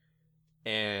remaining,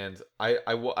 and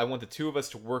I want the two of us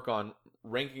to work on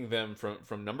ranking them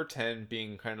from number 10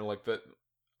 being kind of like the,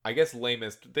 I guess,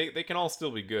 lamest. They can all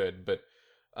still be good, but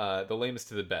the lamest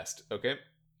to the best. Okay,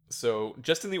 so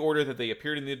just in the order that they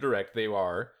appeared in the direct, they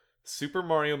are Super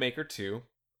Mario Maker 2,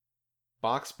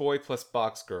 Box Boy plus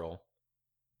Box Girl,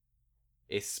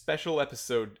 a special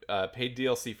episode paid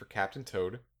DLC for Captain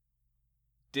Toad,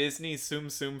 Disney Tsum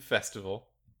Tsum Festival,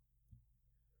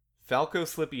 Falco,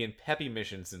 Slippy, and Peppy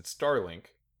missions in Starlink,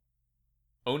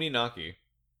 Oninaki,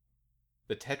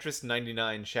 the Tetris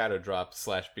 99 Shadow Drop /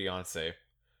 Beyonce,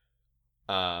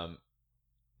 um,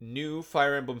 new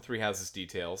Fire Emblem Three Houses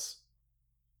details,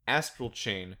 Astral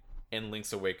Chain, and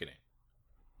Link's Awakening.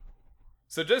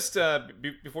 So just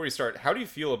before you start, how do you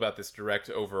feel about this direct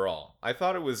overall? I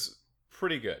thought it was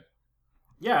pretty good.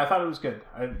 Yeah, I thought it was good.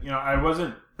 I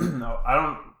wasn't. No,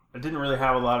 I didn't really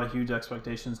have a lot of huge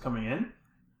expectations coming in,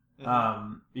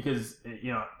 because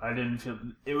I didn't feel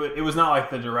it was not like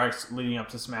the directs leading up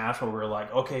to Smash where we were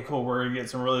like, okay, cool, we're gonna get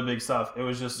some really big stuff. It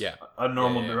was just a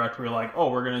normal direct where we're like,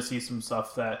 oh, we're gonna see some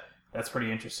stuff that's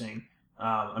pretty interesting.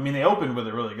 I mean, they opened with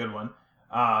a really good one,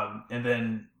 and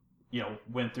then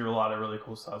went through a lot of really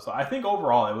cool stuff. So I think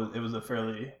overall it was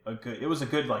a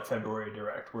good like February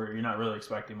direct where you're not really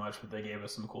expecting much, but they gave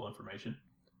us some cool information.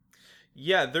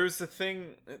 Yeah, there's a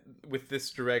thing with this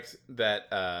direct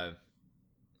that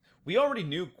we already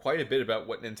knew quite a bit about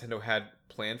what Nintendo had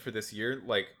planned for this year,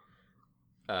 like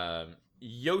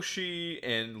Yoshi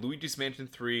and Luigi's Mansion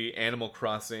 3, Animal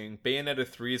Crossing, Bayonetta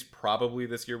 3 is probably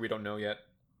this year, we don't know yet,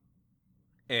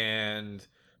 and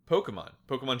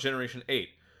Pokemon Generation 8.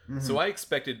 So I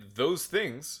expected those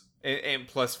things, and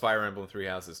plus Fire Emblem Three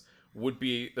Houses, would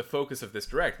be the focus of this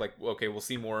direct. Like, okay, we'll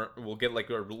see more. We'll get like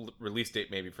a release date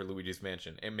maybe for Luigi's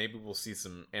Mansion, and maybe we'll see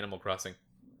some Animal Crossing.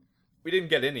 We didn't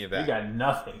get any of that. We got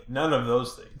nothing. None of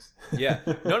those things. Yeah,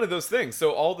 none of those things.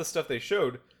 So all the stuff they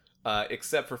showed,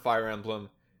 except for Fire Emblem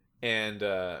and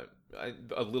a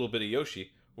little bit of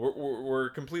Yoshi, were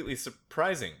completely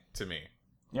surprising to me.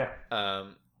 Yeah.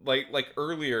 Like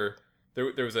earlier.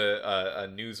 There was a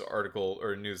news article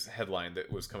or a news headline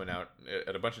that was coming out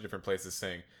at a bunch of different places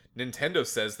saying Nintendo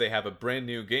says they have a brand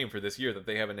new game for this year that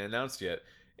they haven't announced yet.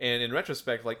 And in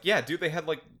retrospect, like, yeah, dude, they had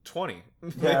like 20.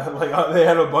 Yeah, like they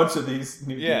had a bunch of these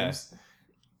new games.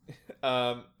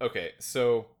 Okay,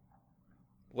 so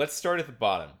let's start at the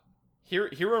bottom. Here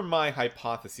are my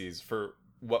hypotheses for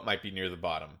what might be near the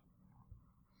bottom.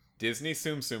 Disney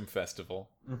Tsum Tsum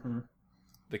Festival.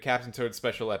 The Captain Toad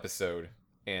special episode.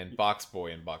 And Box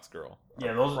Boy and Box Girl.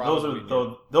 Yeah, those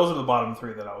are the bottom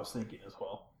three that I was thinking as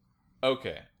well.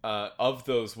 Okay. Of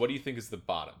those, what do you think is the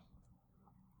bottom?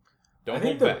 Don't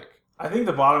hold back. I think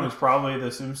the bottom is probably the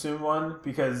Tsum Tsum one,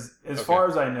 because as far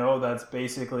as I know, that's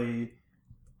basically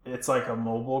it's like a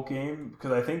mobile game.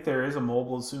 Because I think there is a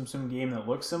mobile Tsum Tsum game that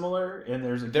looks similar, and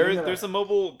there's a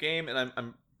mobile game, and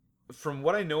I'm from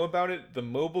what I know about it, the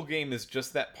mobile game is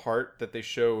just that part that they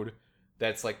showed.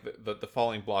 That's like the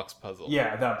falling blocks puzzle.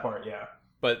 Yeah, that part, yeah.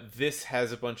 But this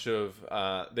has a bunch of...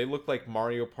 they look like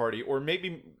Mario Party, or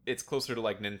maybe it's closer to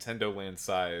like Nintendo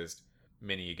Land-sized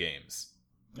mini games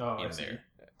in there.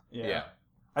 Yeah.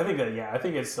 I think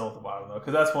it's still at the bottom, though,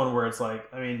 because that's one where it's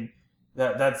like, I mean,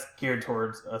 that's geared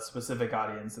towards a specific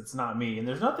audience. It's not me, and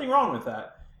there's nothing wrong with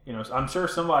that. I'm sure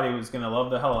somebody was going to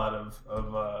love the hell out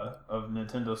of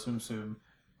Nintendo Tsum Tsum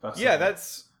Festival. Yeah,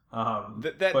 that's...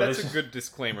 that's a good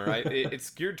disclaimer. It's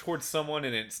geared towards someone,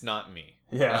 and it's not me.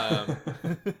 Yeah.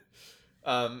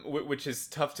 Which is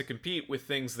tough to compete with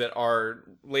things that are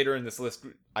later in this list.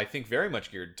 I think very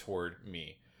much geared toward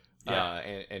me. Yeah.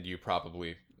 And you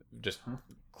probably just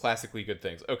classically good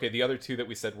things. Okay, the other two that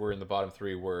we said were in the bottom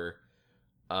three were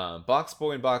Box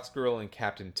Boy and Box Girl and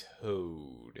Captain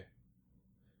Toad.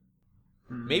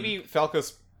 Maybe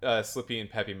Falco's Slippy and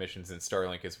Peppy missions and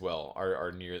Starlink as well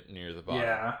are near the bottom.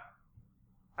 Yeah.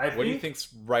 What do you think's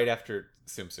right after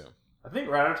Tsum Tsum? I think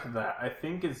right after that, I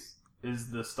think is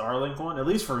the Starlink one, at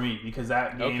least for me, because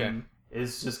that game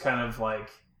is just kind of like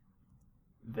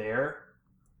there.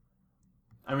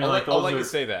 I mean, I'll let you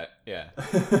say that. Yeah.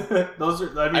 Those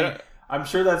are. I mean, I'm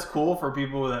sure that's cool for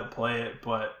people that play it,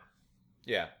 but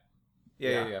yeah.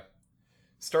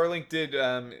 Starlink did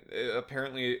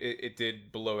apparently it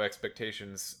did below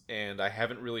expectations, and I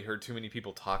haven't really heard too many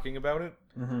people talking about it.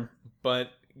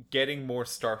 But getting more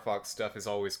Star Fox stuff is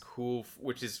always cool,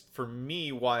 which is for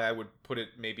me why I would put it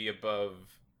maybe above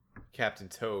Captain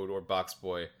Toad or Box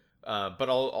Boy. But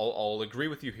I'll agree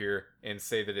with you here and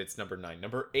say that it's number 9.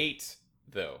 Number 8,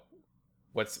 though.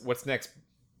 What's next?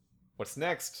 What's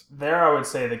next? There, I would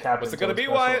say the Captain. What's it going to be,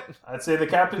 Wyatt? I'd say the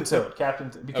Captain Toad,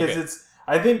 because it's.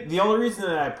 I think the only reason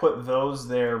that I put those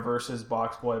there versus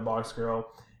Box Boy, Box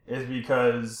Girl is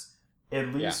because at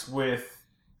least with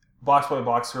Box Boy,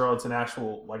 Box Girl, it's an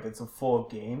actual it's a full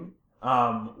game.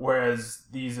 Whereas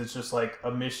these, it's just like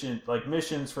a mission, like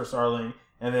missions for Starlink,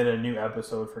 and then a new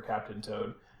episode for Captain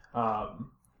Toad.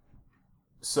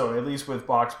 So at least with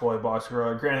Box Boy, Box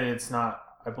Girl, granted it's not.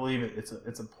 I believe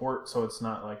it's a port, so it's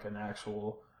not like an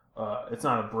actual. It's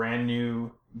not a brand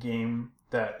new game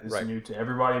that is new to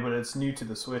everybody, but it's new to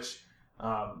the Switch.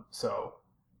 So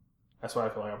That's why I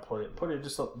feel like I put it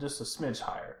just a smidge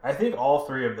higher. I think all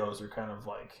three of those are kind of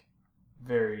like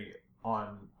very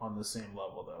on the same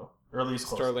level though, or at least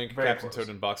close. Starlink, Very Captain close. Toad,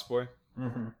 and Box Boy.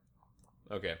 Mm-hmm.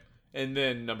 Okay, and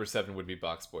then number 7 would be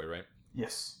Box Boy, right?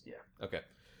 Yes. Yeah. Okay.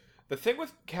 The thing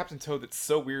with Captain Toad that's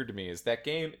so weird to me is that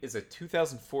game is a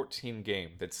 2014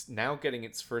 game that's now getting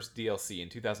its first DLC in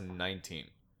 2019.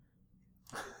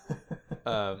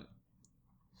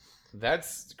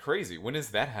 That's crazy. When has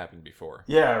that happened before?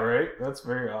 Yeah. Right. That's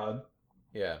very odd.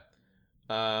 Yeah.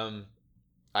 I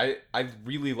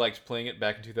really liked playing it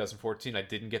back in 2014. I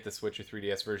didn't get the Switch or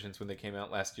 3DS versions when they came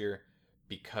out last year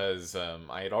because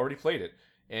I had already played it.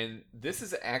 And this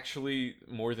is actually,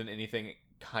 more than anything,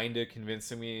 kind of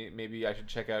convincing me maybe I should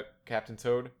check out Captain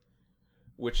Toad,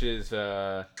 which is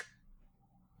well,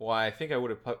 I think I would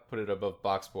have put it above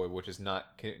Box Boy, which is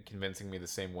not convincing me the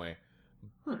same way.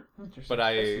 Interesting. But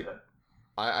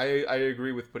I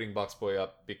agree with putting Box Boy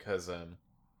up because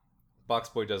Box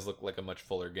Boy does look like a much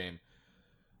fuller game.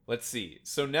 Let's see.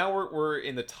 So now we're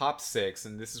in the top 6,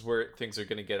 and this is where things are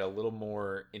going to get a little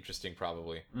more interesting,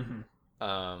 probably.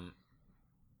 Mm-hmm.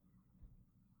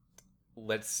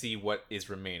 Let's see what is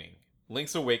remaining.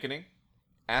 Link's Awakening,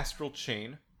 Astral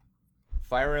Chain,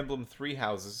 Fire Emblem Three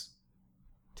Houses,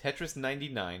 Tetris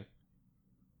 99,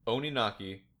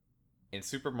 Oninaki, and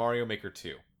Super Mario Maker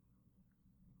 2.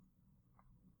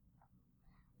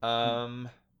 I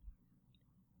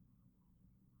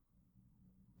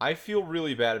feel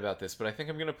really bad about this, but I think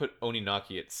I'm going to put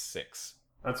Oninaki at 6.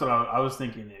 That's what I was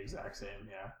thinking. The exact same.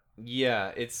 Yeah.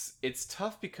 Yeah, it's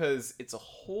tough because it's a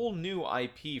whole new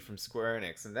IP from Square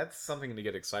Enix, and that's something to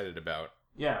get excited about.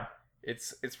 Yeah.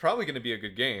 It's probably going to be a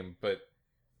good game, but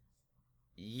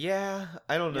yeah,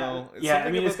 I don't know. Yeah, Something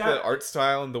I mean, about it's got the art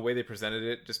style and the way they presented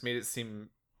it just made it seem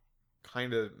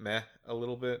kind of meh a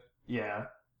little bit. Yeah.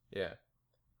 Yeah.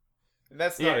 And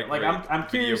that's not a like great I'm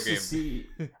curious video to see.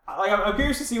 Like I'm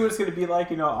curious to see what it's going to be like.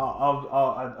 You know,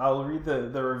 I'll read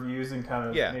the reviews and kind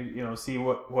of maybe, see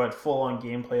what full on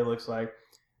gameplay looks like.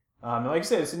 And like I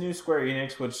said, it's a new Square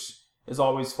Enix, which is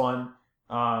always fun.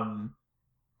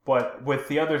 But with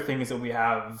the other things that we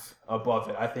have above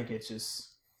it, I think it's just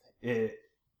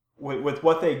with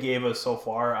what they gave us so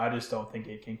far. I just don't think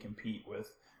it can compete with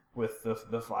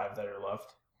the 5 that are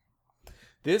left.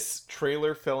 This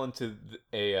trailer fell into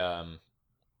a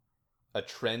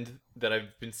trend that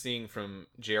I've been seeing from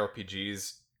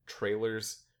JRPGs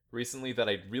trailers recently that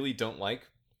I really don't like.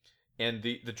 And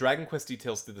the Dragon Quest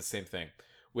details did the same thing,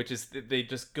 which is that they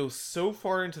just go so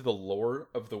far into the lore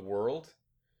of the world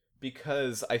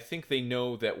because I think they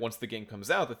know that once the game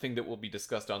comes out, the thing that will be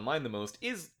discussed online the most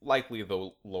is likely the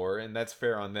lore, and that's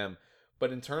fair on them.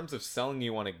 But in terms of selling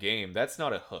you on a game, that's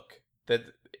not a hook.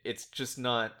 It's just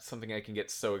not something I can get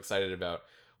so excited about.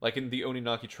 Like in the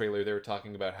Oninaki trailer, they were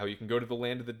talking about how you can go to the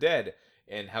land of the dead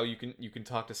and how you can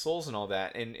talk to souls and all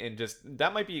that, and just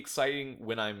that might be exciting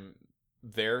when I'm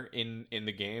there in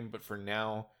the game. But for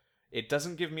now, it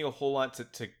doesn't give me a whole lot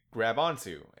to grab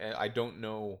onto. I don't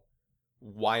know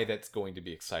why that's going to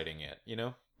be exciting yet. You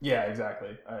know? Yeah,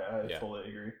 exactly. I fully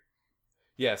agree.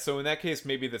 Yeah. So in that case,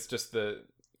 maybe that's just the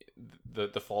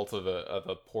fault of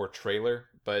a poor trailer,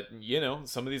 but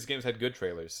some of these games had good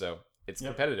trailers, so it's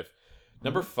competitive. Mm-hmm.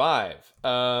 Number 5,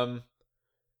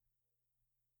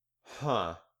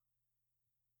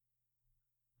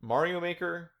 Mario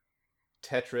Maker,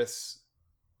 Tetris,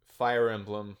 Fire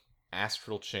Emblem,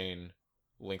 Astral Chain,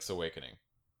 Link's Awakening.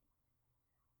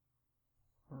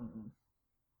 Mm-hmm.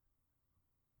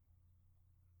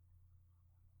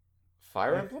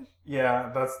 Fire Emblem?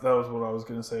 Yeah, that was what I was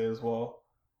gonna say as well.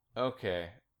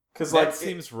 Okay, because that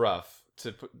seems rough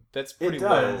to put. That's pretty it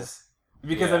does low.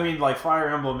 Because I mean, like Fire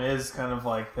Emblem is kind of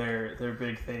like their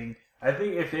big thing. I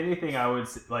think if anything, I would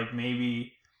like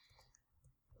maybe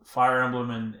Fire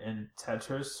Emblem and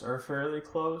Tetris are fairly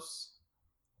close.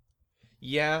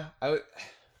 Yeah, I would.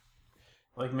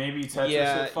 Like maybe Tetris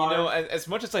at 5. As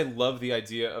much as I love the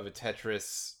idea of a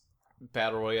Tetris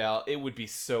battle royale, it would be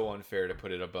so unfair to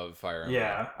put it above Fire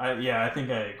Emblem. I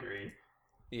think I agree.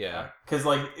 Yeah, because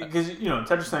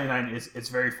Tetris 99 it's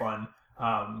very fun,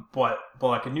 but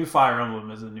like a new Fire Emblem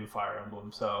is a new Fire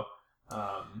Emblem. So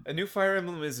a new Fire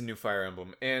Emblem is a new Fire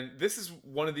Emblem, and this is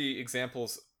one of the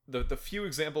examples, the few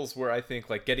examples where I think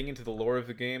like getting into the lore of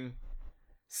the game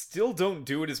still don't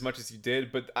do it as much as you did,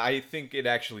 but I think it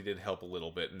actually did help a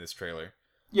little bit in this trailer.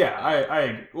 Yeah, I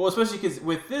agree. Well, especially because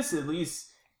with this, at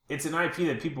least it's an IP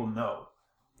that people know.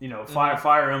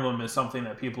 Fire Emblem is something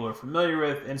that people are familiar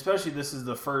with, and especially this is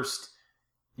the first.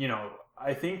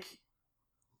 I think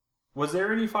was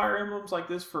there any Fire Emblems like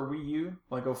this for Wii U,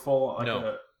 like a full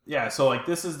no. So like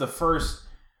this is the first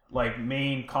like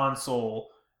main console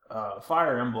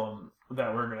Fire Emblem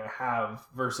that we're gonna have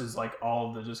versus like all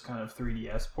of the just kind of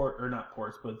 3DS or not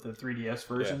ports, but the 3DS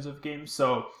versions of games.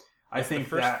 So I It's think the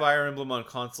first that Fire Emblem on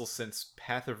console since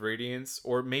Path of Radiance,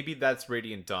 or maybe that's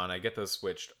Radiant Dawn. I get those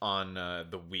switched on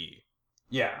the Wii.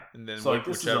 yeah. And then So like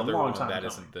this is a whichever long one time that coming.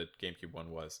 isn't the GameCube one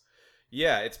was.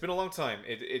 Yeah, it's been a long time.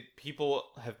 People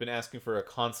have been asking for a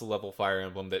console level Fire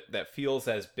Emblem that feels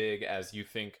as big as you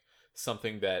think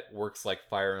something that works like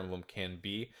Fire Emblem can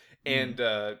be. And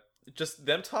just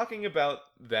them talking about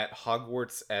that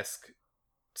Hogwarts-esque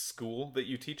school that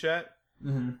you teach at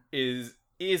Mm-hmm.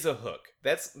 is a hook.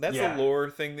 That's Yeah. a lore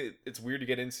thing that it's weird to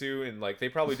get into, and like they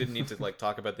probably didn't need to like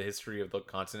talk about the history of the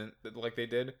continent like they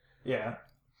did. Yeah.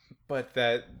 But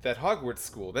that Hogwarts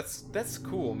school, that's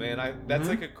cool, man. That's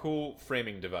like a cool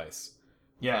framing device.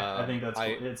 Yeah, I think that's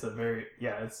I cool. It's a very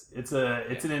it's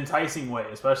an enticing way,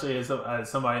 especially as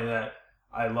somebody that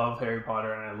I love Harry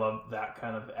Potter and I love that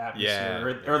kind of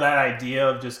atmosphere or that idea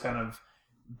of just kind of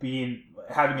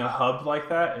having a hub like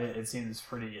that. It seems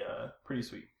pretty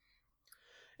sweet.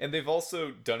 And they've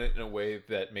also done it in a way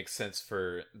that makes sense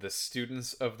for the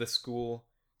students of the school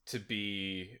to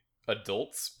be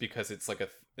adults because it's like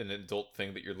an adult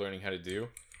thing that you're learning how to do,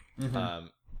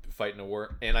 fight in a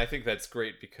war. And I think that's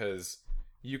great because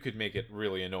you could make it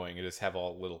really annoying and just have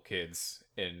all little kids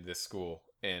in this school,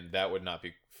 and that would not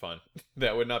be fun.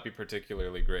 That would not be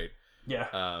particularly great.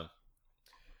 Yeah.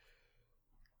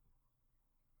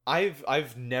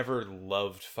 I've never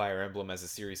loved Fire Emblem as a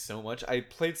series so much. I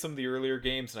played some of the earlier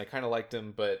games and I kind of liked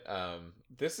them, but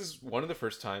this is one of the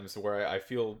first times where I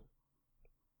feel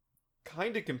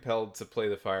kind of compelled to play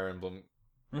the Fire Emblem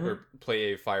or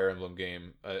play a Fire Emblem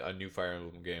game, a new Fire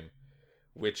Emblem game,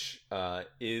 which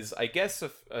is, I guess,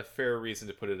 a fair reason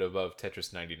to put it above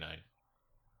Tetris 99.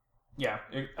 Yeah,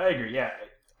 I agree. Yeah,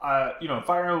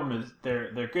 Fire Emblem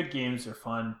they're good games. They're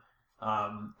fun.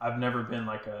 I've never been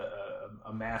like a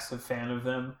massive fan of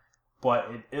them, but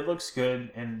it looks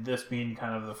good. And this being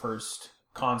kind of the first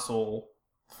console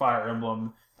Fire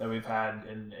Emblem that we've had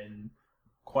in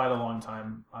quite a long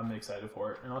time, I'm excited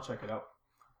for it, and I'll check it out.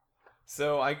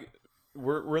 So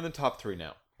we're in the top 3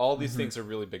 now. All these things are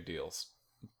really big deals,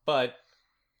 but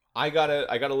I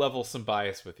gotta level some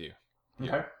bias with you.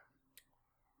 Okay.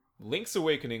 Link's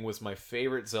Awakening was my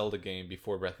favorite Zelda game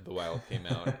before Breath of the Wild came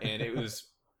out, and it was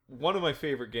one of my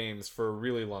favorite games for a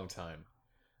really long time.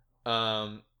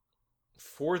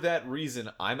 For that reason,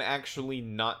 I'm actually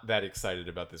not that excited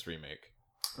about this remake.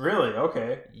 Really?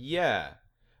 Okay. Yeah.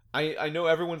 I know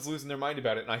everyone's losing their mind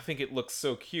about it, and I think it looks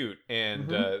so cute, and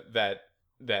that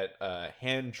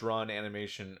hand-drawn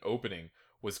animation opening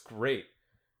was great.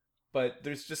 But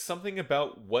there's just something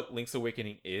about what Link's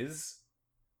Awakening is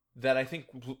that I think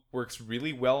works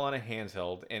really well on a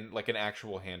handheld, and like an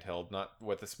actual handheld, not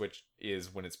what the Switch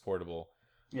is when it's portable.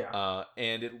 Yeah.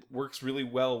 And it works really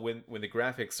well when the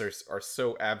graphics are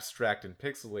so abstract and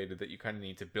pixelated that you kind of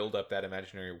need to build up that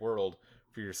imaginary world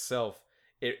for yourself.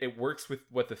 It works with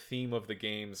what the theme of the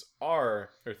games are,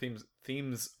 or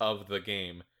themes of the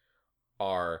game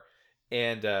are.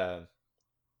 And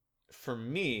for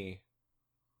me,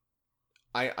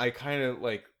 I kind of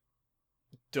like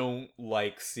don't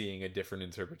like seeing a different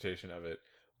interpretation of it,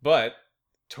 but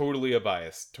totally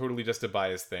just a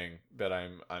bias thing that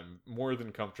I'm more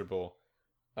than comfortable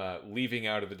leaving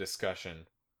out of the discussion.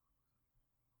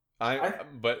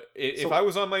 But if I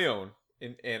was on my own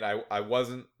and I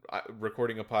wasn't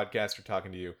recording a podcast or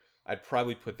talking to you, I'd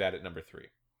probably put that at number 3.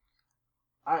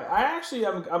 I actually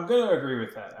I'm gonna agree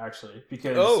with that actually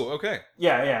because okay.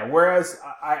 Yeah. Whereas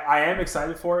I am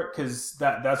excited for it because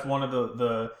that's one of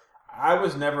the I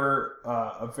was never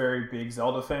a very big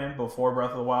Zelda fan before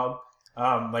Breath of the Wild.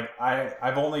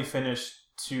 I've only finished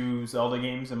 2 Zelda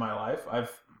games in my life.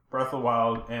 I've Breath of the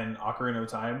Wild and Ocarina of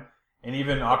Time, and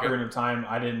even Ocarina of Time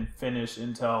I didn't finish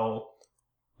until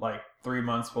like 3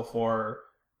 months before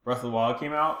Breath of the Wild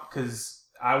came out because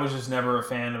I was just never a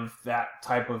fan of that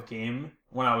type of game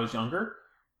when I was younger.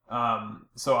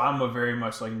 So I'm a very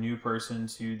much like new person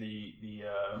to the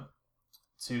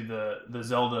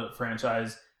Zelda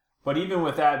franchise. But even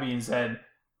with that being said,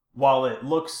 while it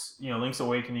looks, Link's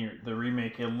Awakening, the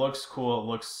remake, it looks cool,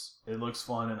 it looks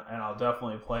fun, and I'll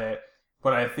definitely play it.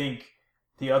 But I think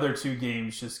the other 2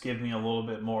 games just give me a little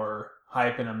bit more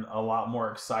hype, and I'm a lot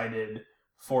more excited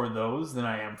for those than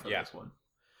I am for this one.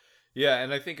 Yeah,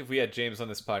 and I think if we had James on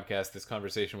this podcast, this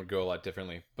conversation would go a lot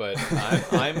differently. But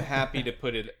I'm happy to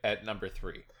put it at number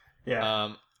 3.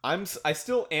 Yeah. I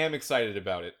still am excited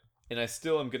about it, and I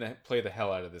still am gonna play the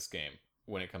hell out of this game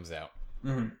when it comes out.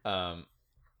 Mm-hmm.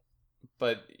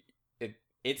 But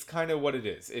it's kind of what it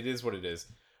is. It is what it is.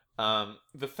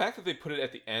 The fact that they put it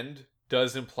at the end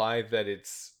does imply that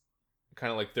it's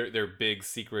kind of like their big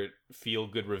secret feel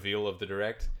good reveal of the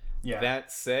direct. Yeah.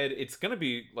 That said, it's gonna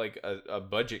be like a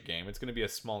budget game. It's gonna be a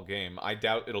small game. I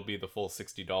doubt it'll be the full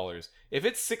 $60. If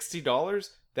it's $60,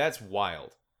 that's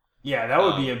wild. Yeah, that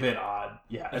would be a bit odd.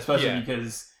 Yeah, especially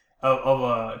because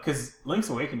because Link's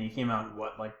Awakening came out in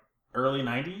what, like early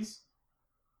 90s?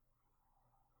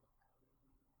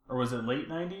 Or was it late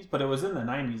 90s? But it was in the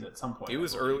 90s at some point. It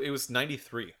was early. It was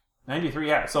 93. 93,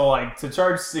 yeah. So like to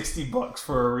charge $60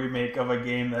 for a remake of a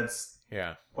game that's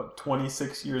what,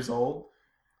 26 years old?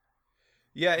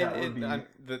 Yeah, and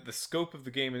the scope of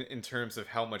the game in terms of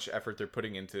how much effort they're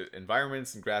putting into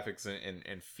environments and graphics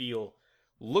and feel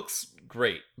looks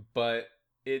great, but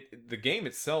the game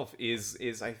itself is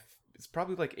it's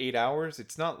probably like 8 hours.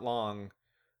 It's not long,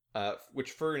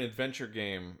 which for an adventure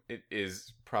game it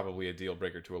is probably a deal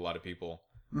breaker to a lot of people.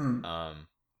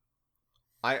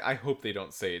 I hope they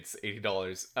don't say it's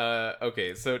 $80.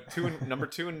 Okay, so number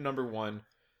 2 and number 1,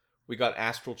 we got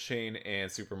Astral Chain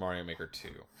and Super Mario Maker 2.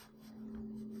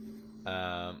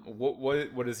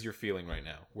 What is your feeling right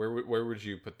now? Where would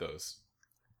you put those?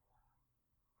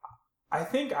 I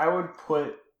think I would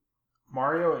put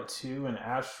Mario at 2 and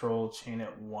Astral Chain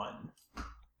at 1.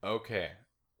 Okay,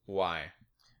 why?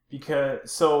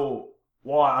 Because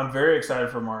I'm very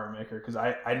excited for Mario Maker because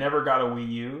I never got a Wii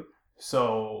U,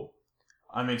 so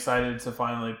I'm excited to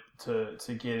finally to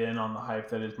get in on the hype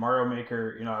that is Mario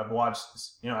Maker. I've watched.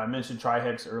 I mentioned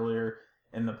Trihex earlier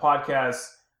in the podcast,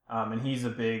 and he's a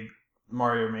big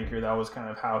Mario Maker. That was kind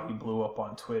of how he blew up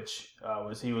on Twitch.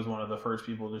 He was one of the first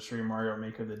people to stream Mario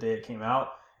Maker the day it came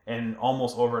out, and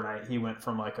almost overnight he went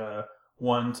from like a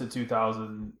 1 to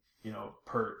 2,000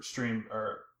 per stream,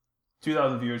 or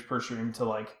 2,000 viewers per stream, to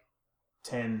like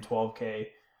 10, 12K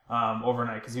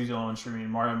overnight, because he was the only one streaming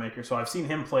Mario Maker. So I've seen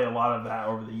him play a lot of that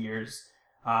over the years.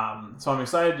 So I'm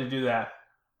excited to do that.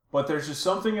 But there's just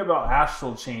something about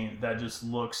Astral Chain that just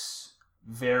looks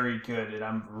very good, and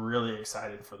I'm really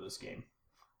excited for this game.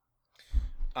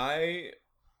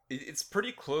 It's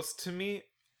pretty close to me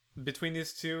between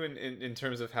these two in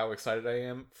terms of how excited I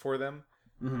am for them.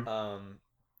 Mm-hmm.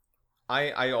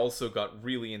 I also got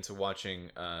really into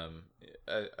watching a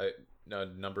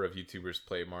number of YouTubers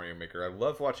play Mario Maker. I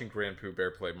love watching Grand Pooh Bear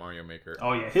play Mario Maker.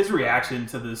 Oh yeah, his reaction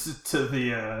to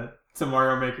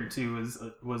Mario Maker 2 was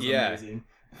amazing.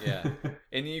 Yeah,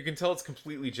 and you can tell it's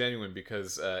completely genuine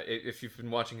because if you've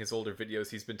been watching his older videos,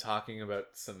 he's been talking about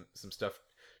some stuff,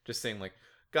 just saying like,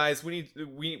 guys, we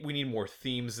need more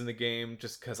themes in the game,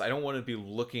 just because I don't want to be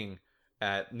looking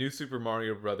at New Super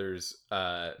Mario Brothers,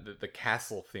 the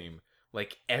castle theme,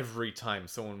 like every time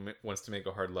someone wants to make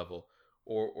a hard level,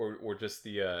 or just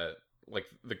the like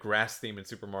the grass theme in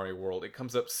Super Mario World. It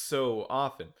comes up so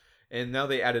often. And now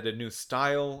they added a new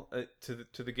style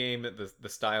to the game, the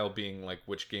style being like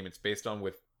which game it's based on,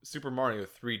 with Super Mario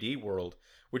 3D World,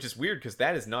 which is weird because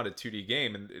that is not a 2D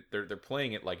game, and they're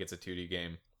playing it like it's a 2D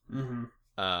game. Mm-hmm.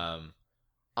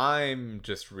 I'm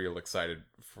just real excited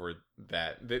for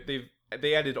that.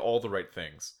 They added all the right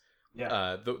things.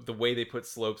 Yeah. The way they put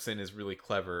slopes in is really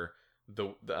clever.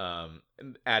 The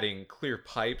adding clear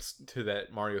pipes to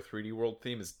that Mario 3D World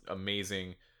theme is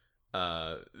amazing.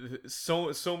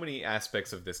 So many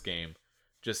aspects of this game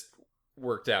just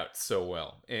worked out so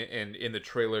well, and in the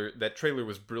trailer, that trailer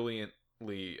was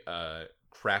brilliantly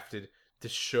crafted to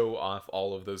show off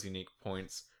all of those unique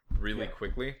points really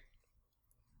quickly.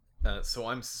 So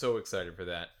I'm so excited for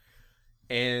that.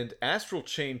 And Astral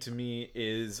Chain to me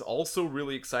is also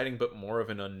really exciting, but more of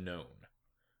an unknown.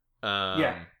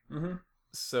 Mm-hmm.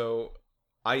 So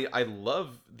I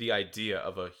love the idea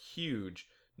of a huge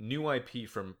new IP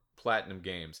from Platinum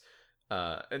Games,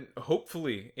 and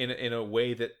hopefully in a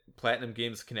way that Platinum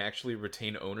Games can actually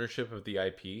retain ownership of the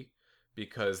IP,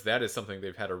 because that is something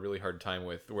they've had a really hard time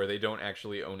with, where they don't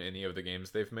actually own any of the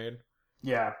games they've made.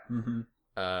 Yeah. Mm-hmm.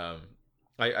 I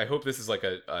hope this is like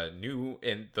a new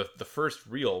and the first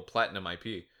real Platinum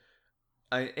IP.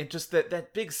 And just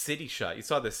that big city shot. You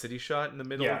saw the city shot in the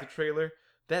middle of the trailer?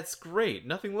 That's great.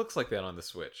 Nothing looks like that on the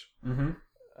Switch. Mm-hmm.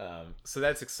 So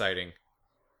that's exciting.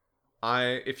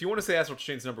 If you want to say Astral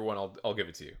Chain's number 1, I'll give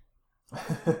it to you.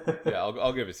 Yeah,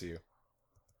 I'll give it to you.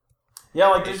 Yeah,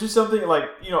 like there's just something like,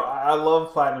 I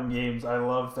love Platinum Games. I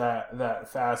love that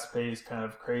fast paced kind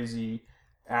of crazy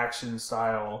action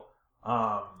style.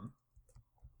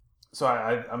 So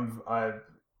I'm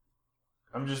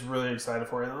just really excited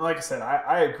for it. And like I said,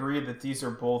 I agree that these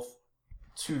are both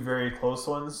two very close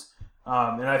ones.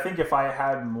 And I think if I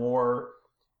had more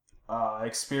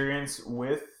experience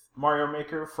with Mario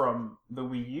Maker from the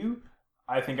Wii U,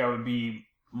 I think I would be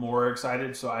more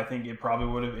excited. So I think it probably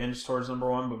would have inched towards number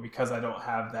one, but because I don't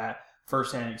have that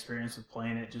firsthand experience of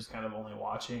playing it, just kind of only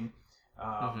watching.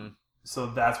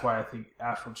 So that's why I think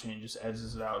Astral Chain just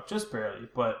edges it out just barely.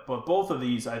 But both of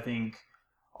these I think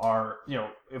are,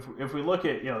 if we look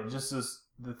at, just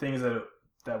the things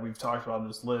that we've talked about in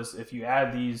this list, if you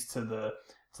add these to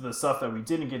the stuff that we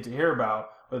didn't get to hear about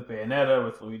with Bayonetta,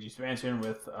 with Luigi's Mansion,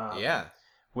 with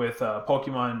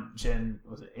Pokemon Gen,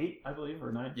 was it 8, I believe,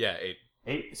 or 9? Yeah, 8.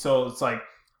 8. So it's like,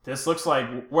 this looks like,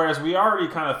 whereas we already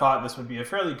kind of thought this would be a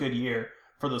fairly good year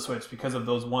for the Switch because of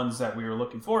those ones that we were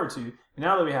looking forward to. And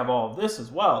now that we have all of this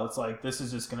as well, it's like this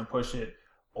is just going to push it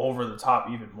over the top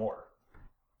even more.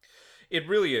 It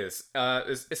really is,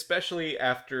 especially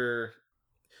after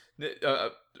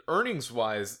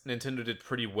earnings-wise, Nintendo did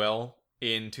pretty well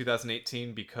in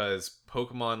 2018 because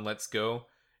Pokemon Let's Go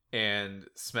and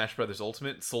Smash Bros.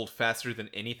 Ultimate sold faster than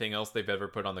anything else they've ever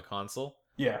put on the console.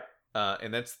 Yeah.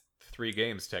 And that's 3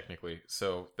 games technically,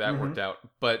 so that worked out.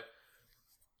 But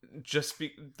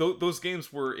those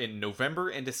games were in November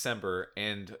and December,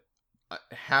 and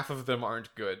half of them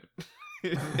aren't good,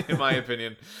 in my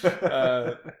opinion.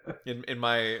 In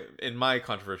my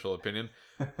controversial opinion,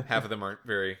 half of them aren't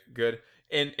very good.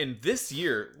 And this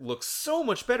year looks so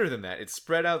much better than that. It's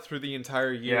spread out through the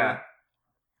entire year. Yeah.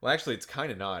 Well, actually, it's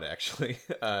kind of not, actually.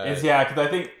 Because I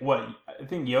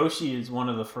think Yoshi is one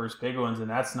of the first big ones, and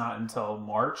that's not until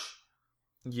March.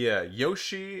 Yeah,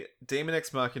 Yoshi, Daemon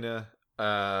X Machina.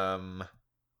 Let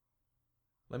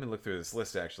me look through this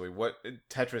list, actually. What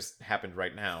Tetris happened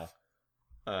right now.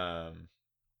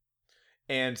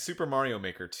 And Super Mario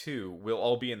Maker 2 will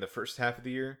all be in the first half of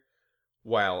the year,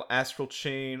 while Astral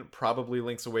Chain, probably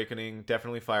Link's Awakening,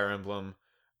 definitely Fire Emblem,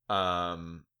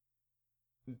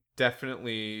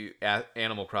 definitely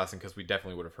Animal Crossing, because we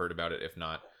definitely would have heard about it if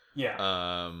not.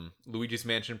 Yeah. Luigi's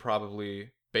Mansion,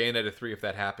 probably. Bayonetta 3 if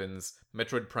that happens.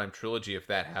 Metroid Prime Trilogy if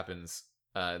that happens.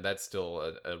 That's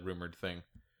still a rumored thing.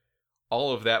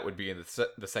 All of that would be in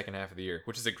the second half of the year,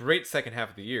 which is a great second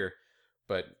half of the year,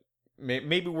 but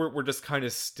maybe we're just kind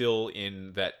of still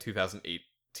in that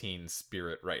 2018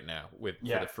 spirit right now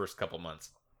for the first couple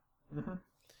months. Mm-hmm.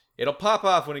 It'll pop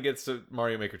off when it gets to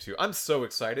Mario Maker 2. I'm so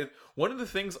excited. One of the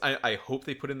things I hope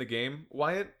they put in the game,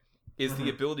 Wyatt, is the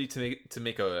ability to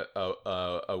make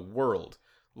a world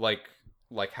like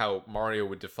how Mario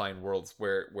would define worlds,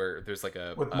 where there's like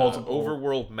a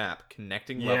overworld map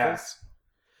connecting levels,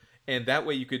 and that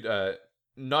way you could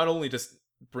not only just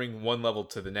bring one level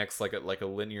to the next like a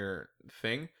linear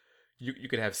thing, you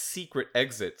could have secret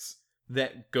exits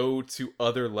that go to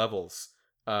other levels,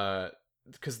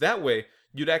 because that way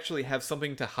you'd actually have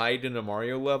something to hide in a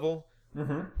Mario level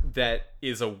that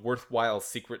is a worthwhile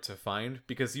secret to find.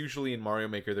 Because usually in Mario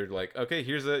Maker they're like, okay,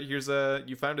 here's a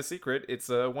you found a secret, it's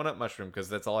a 1-up mushroom because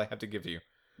that's all I have to give you.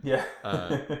 Yeah.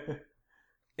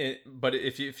 But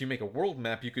if you make a world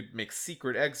map, you could make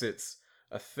secret exits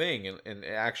a thing, and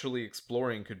actually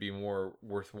exploring could be more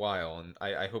worthwhile, and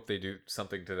I hope they do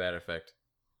something to that effect.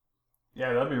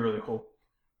 Yeah, that'd be really cool.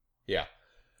 Yeah.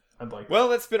 I'd like that. Well,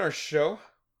 that's been our show.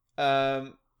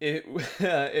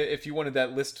 If you wanted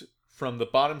that list from the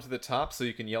bottom to the top, so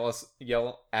you can yell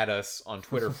at us on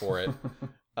Twitter for it.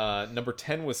 Number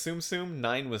 10 was Tsum Tsum.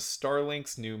 9 was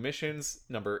Starlink's New Missions.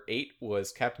 Number 8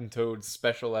 was Captain Toad's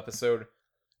special episode.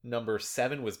 Number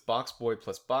 7 was Box Boy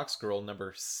plus Box Girl.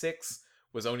 Number 6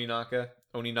 was Oninaki.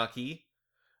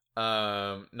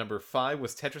 Number 5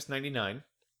 was Tetris 99.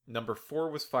 Number 4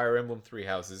 was Fire Emblem Three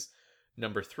Houses.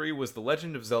 Number 3 was The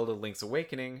Legend of Zelda Link's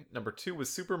Awakening. Number 2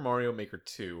 was Super Mario Maker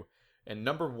 2. And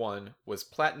number 1 was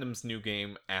Platinum's new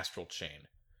game, Astral Chain.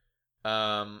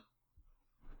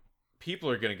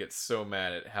 People are going to get so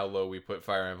mad at how low we put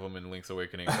Fire Emblem and Link's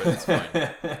Awakening, but it's fine.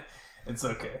 It's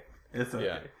okay. It's okay.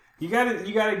 Yeah. You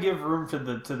gotta give room to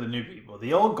the new people.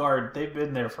 The old guard, they've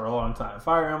been there for a long time.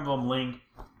 Fire Emblem, Link.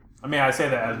 I mean, I say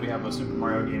that as we have a Super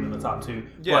Mario game in the top 2.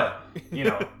 Yeah.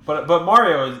 But but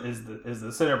Mario is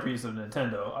the centerpiece of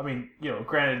Nintendo. I mean,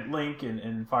 granted, Link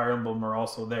and Fire Emblem are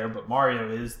also there, but Mario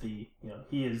is he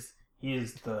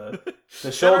is the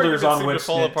shoulders on which to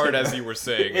fall apart as you were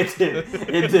saying. It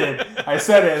did. I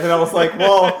said it, and I was like,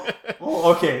 well,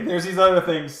 okay. There's these other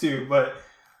things too, but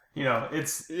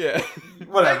it's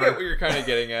whatever. I get what you're kind of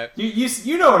getting at.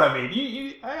 You know what I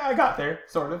mean. I got there,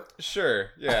 sort of.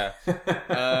 Sure, yeah.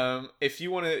 If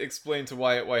you want to explain to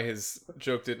Wyatt why his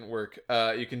joke didn't work,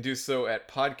 you can do so at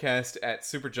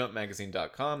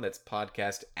podcast@superjumpmagazine.com. That's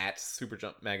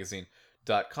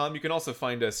podcast@superjumpmagazine.com. You can also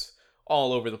find us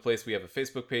all over the place. We have a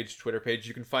Facebook page, Twitter page.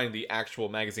 You can find the actual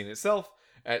magazine itself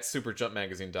at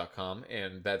superjumpmagazine.com,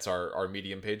 and that's our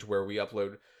Medium page where we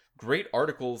upload great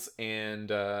articles and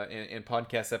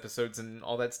podcast episodes and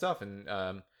all that stuff.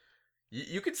 And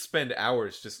you could spend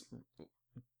hours just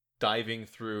diving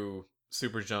through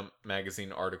Super Jump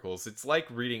magazine articles. It's like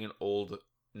reading an old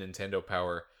Nintendo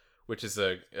Power, which is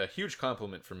a huge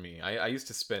compliment from me. I used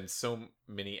to spend so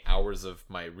many hours of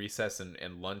my recess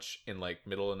and lunch in like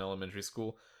middle and elementary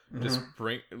school just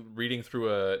reading through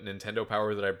a Nintendo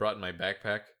Power that I brought in my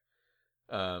backpack.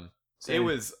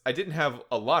 I didn't have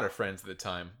a lot of friends at the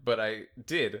time, but I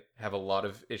did have a lot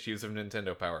of issues of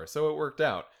Nintendo Power, so it worked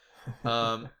out.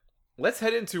 Let's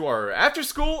head into our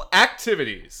after-school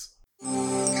activities.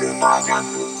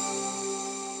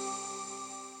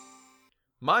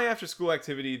 My after-school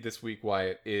activity this week,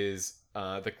 Wyatt, is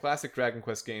the classic Dragon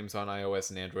Quest games on iOS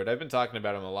and Android. I've been talking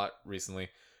about them a lot recently.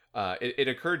 It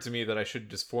occurred to me that I should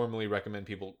just formally recommend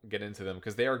people get into them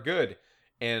because they are good,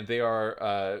 and they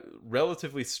are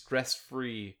relatively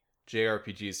stress-free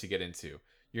JRPGs to get into.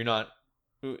 You're not...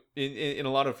 In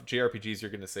a lot of JRPGs,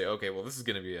 you're going to say, okay, well, this is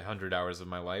going to be 100 hours of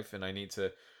my life, and I need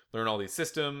to learn all these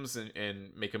systems and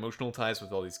make emotional ties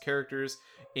with all these characters.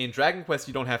 In Dragon Quest,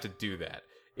 you don't have to do that.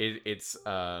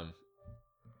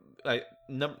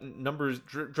 Numbers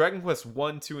Dragon Quest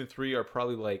 1, 2, and 3 are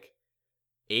probably like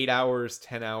 8 hours,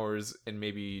 10 hours, and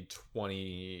maybe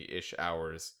 20-ish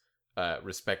hours,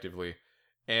 respectively.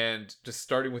 And just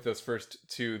starting with those first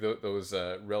two, those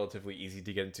relatively easy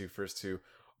to get into first two,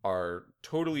 are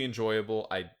totally enjoyable.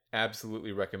 I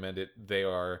absolutely recommend it. They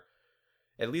are,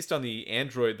 at least on the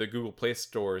Android, the Google Play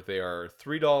Store, they are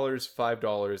 $3,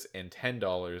 $5, and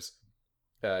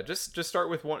 $10. Just start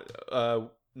with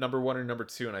number 1 or number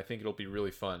 2, and I think it'll be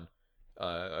really fun.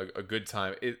 A good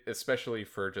time, especially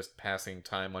for just passing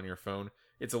time on your phone.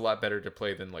 It's a lot better to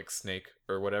play than like Snake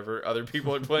or whatever other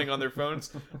people are playing on their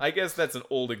phones. I guess that's an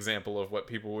old example of what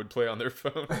people would play on their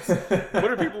phones.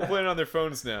 What are people playing on their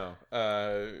phones now?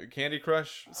 Candy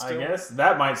Crush still? I guess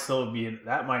that might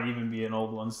even be an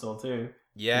old one still too.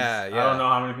 Yeah. I don't know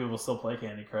how many people still play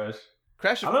Candy Crush.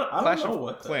 Clash of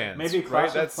Clans. Maybe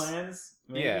Clash of Clans.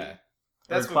 Maybe? Yeah.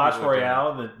 That's Clash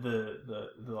Royale, the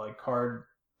like card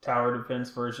tower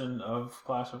defense version of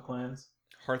Clash of Clans.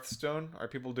 Hearthstone? Are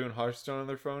people doing Hearthstone on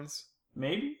their phones?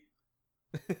 Maybe.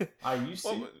 I used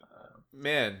to.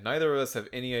 Man, neither of us have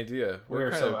any idea.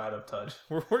 We're so out of touch.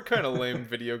 We're kind of lame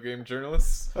video game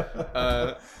journalists.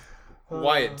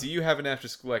 Wyatt, do you have an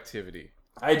after-school activity?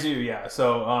 I do, yeah.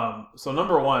 So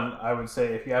number 1, I would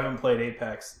say if you haven't played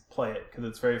Apex, play it because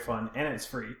it's very fun and it's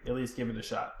free. At least give it a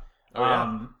shot. Oh,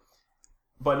 yeah.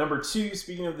 But number 2,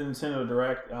 speaking of the Nintendo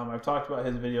Direct, I've talked about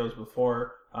his videos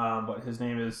before. But his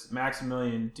name is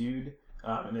Maximilian Dood,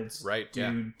 and it's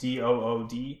Dood,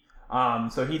 D-O-O-D.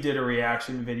 So he did a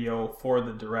reaction video for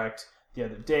the Direct the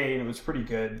other day, and it was pretty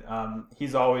good.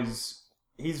 His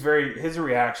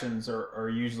reactions are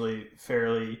usually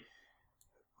fairly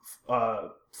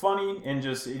funny, and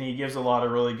he gives a lot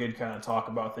of really good kind of talk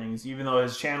about things. Even though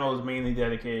his channel is mainly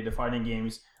dedicated to fighting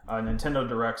games, Nintendo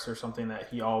Directs are something that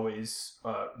he always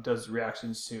does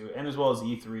reactions to, and as well as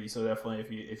E3. So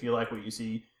definitely, if you like what you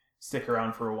see, stick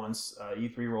around for once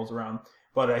E3 rolls around.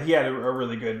 But he had a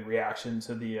really good reaction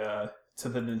to the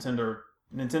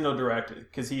Nintendo Direct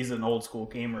because he's an old school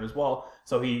gamer as well.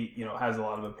 So he has a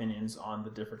lot of opinions on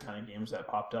the different kind of games that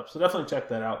popped up. So definitely check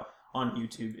that out on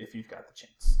YouTube if you've got the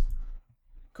chance.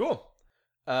 Cool.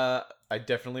 I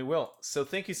definitely will. So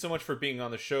thank you so much for being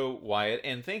on the show, Wyatt,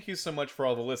 and thank you so much for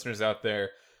all the listeners out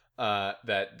there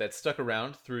that stuck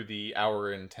around through the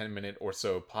hour and 10-minute or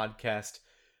so podcast.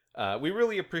 We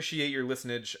really appreciate your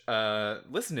listenage.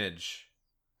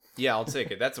 Yeah, I'll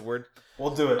take it. That's a word.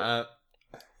 We'll do it.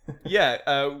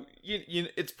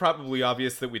 It's probably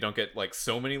obvious that we don't get like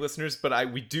so many listeners,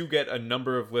 but we do get a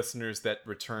number of listeners that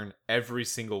return every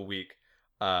single week.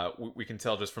 We can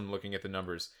tell just from looking at the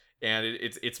numbers. And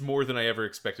it's more than I ever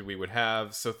expected we would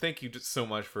have. So thank you just so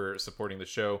much for supporting the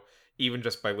show, even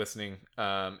just by listening.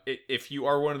 If you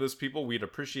are one of those people, we'd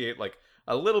appreciate like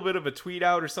a little bit of a tweet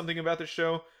out or something about the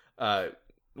show.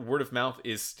 Word of mouth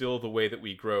is still the way that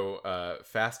we grow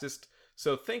fastest.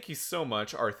 So thank you so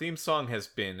much. Our theme song has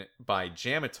been by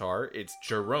Jamitar. It's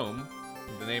Jerome.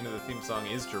 The name of the theme song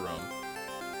is Jerome.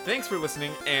 Thanks for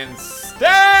listening, and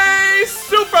stay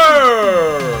super!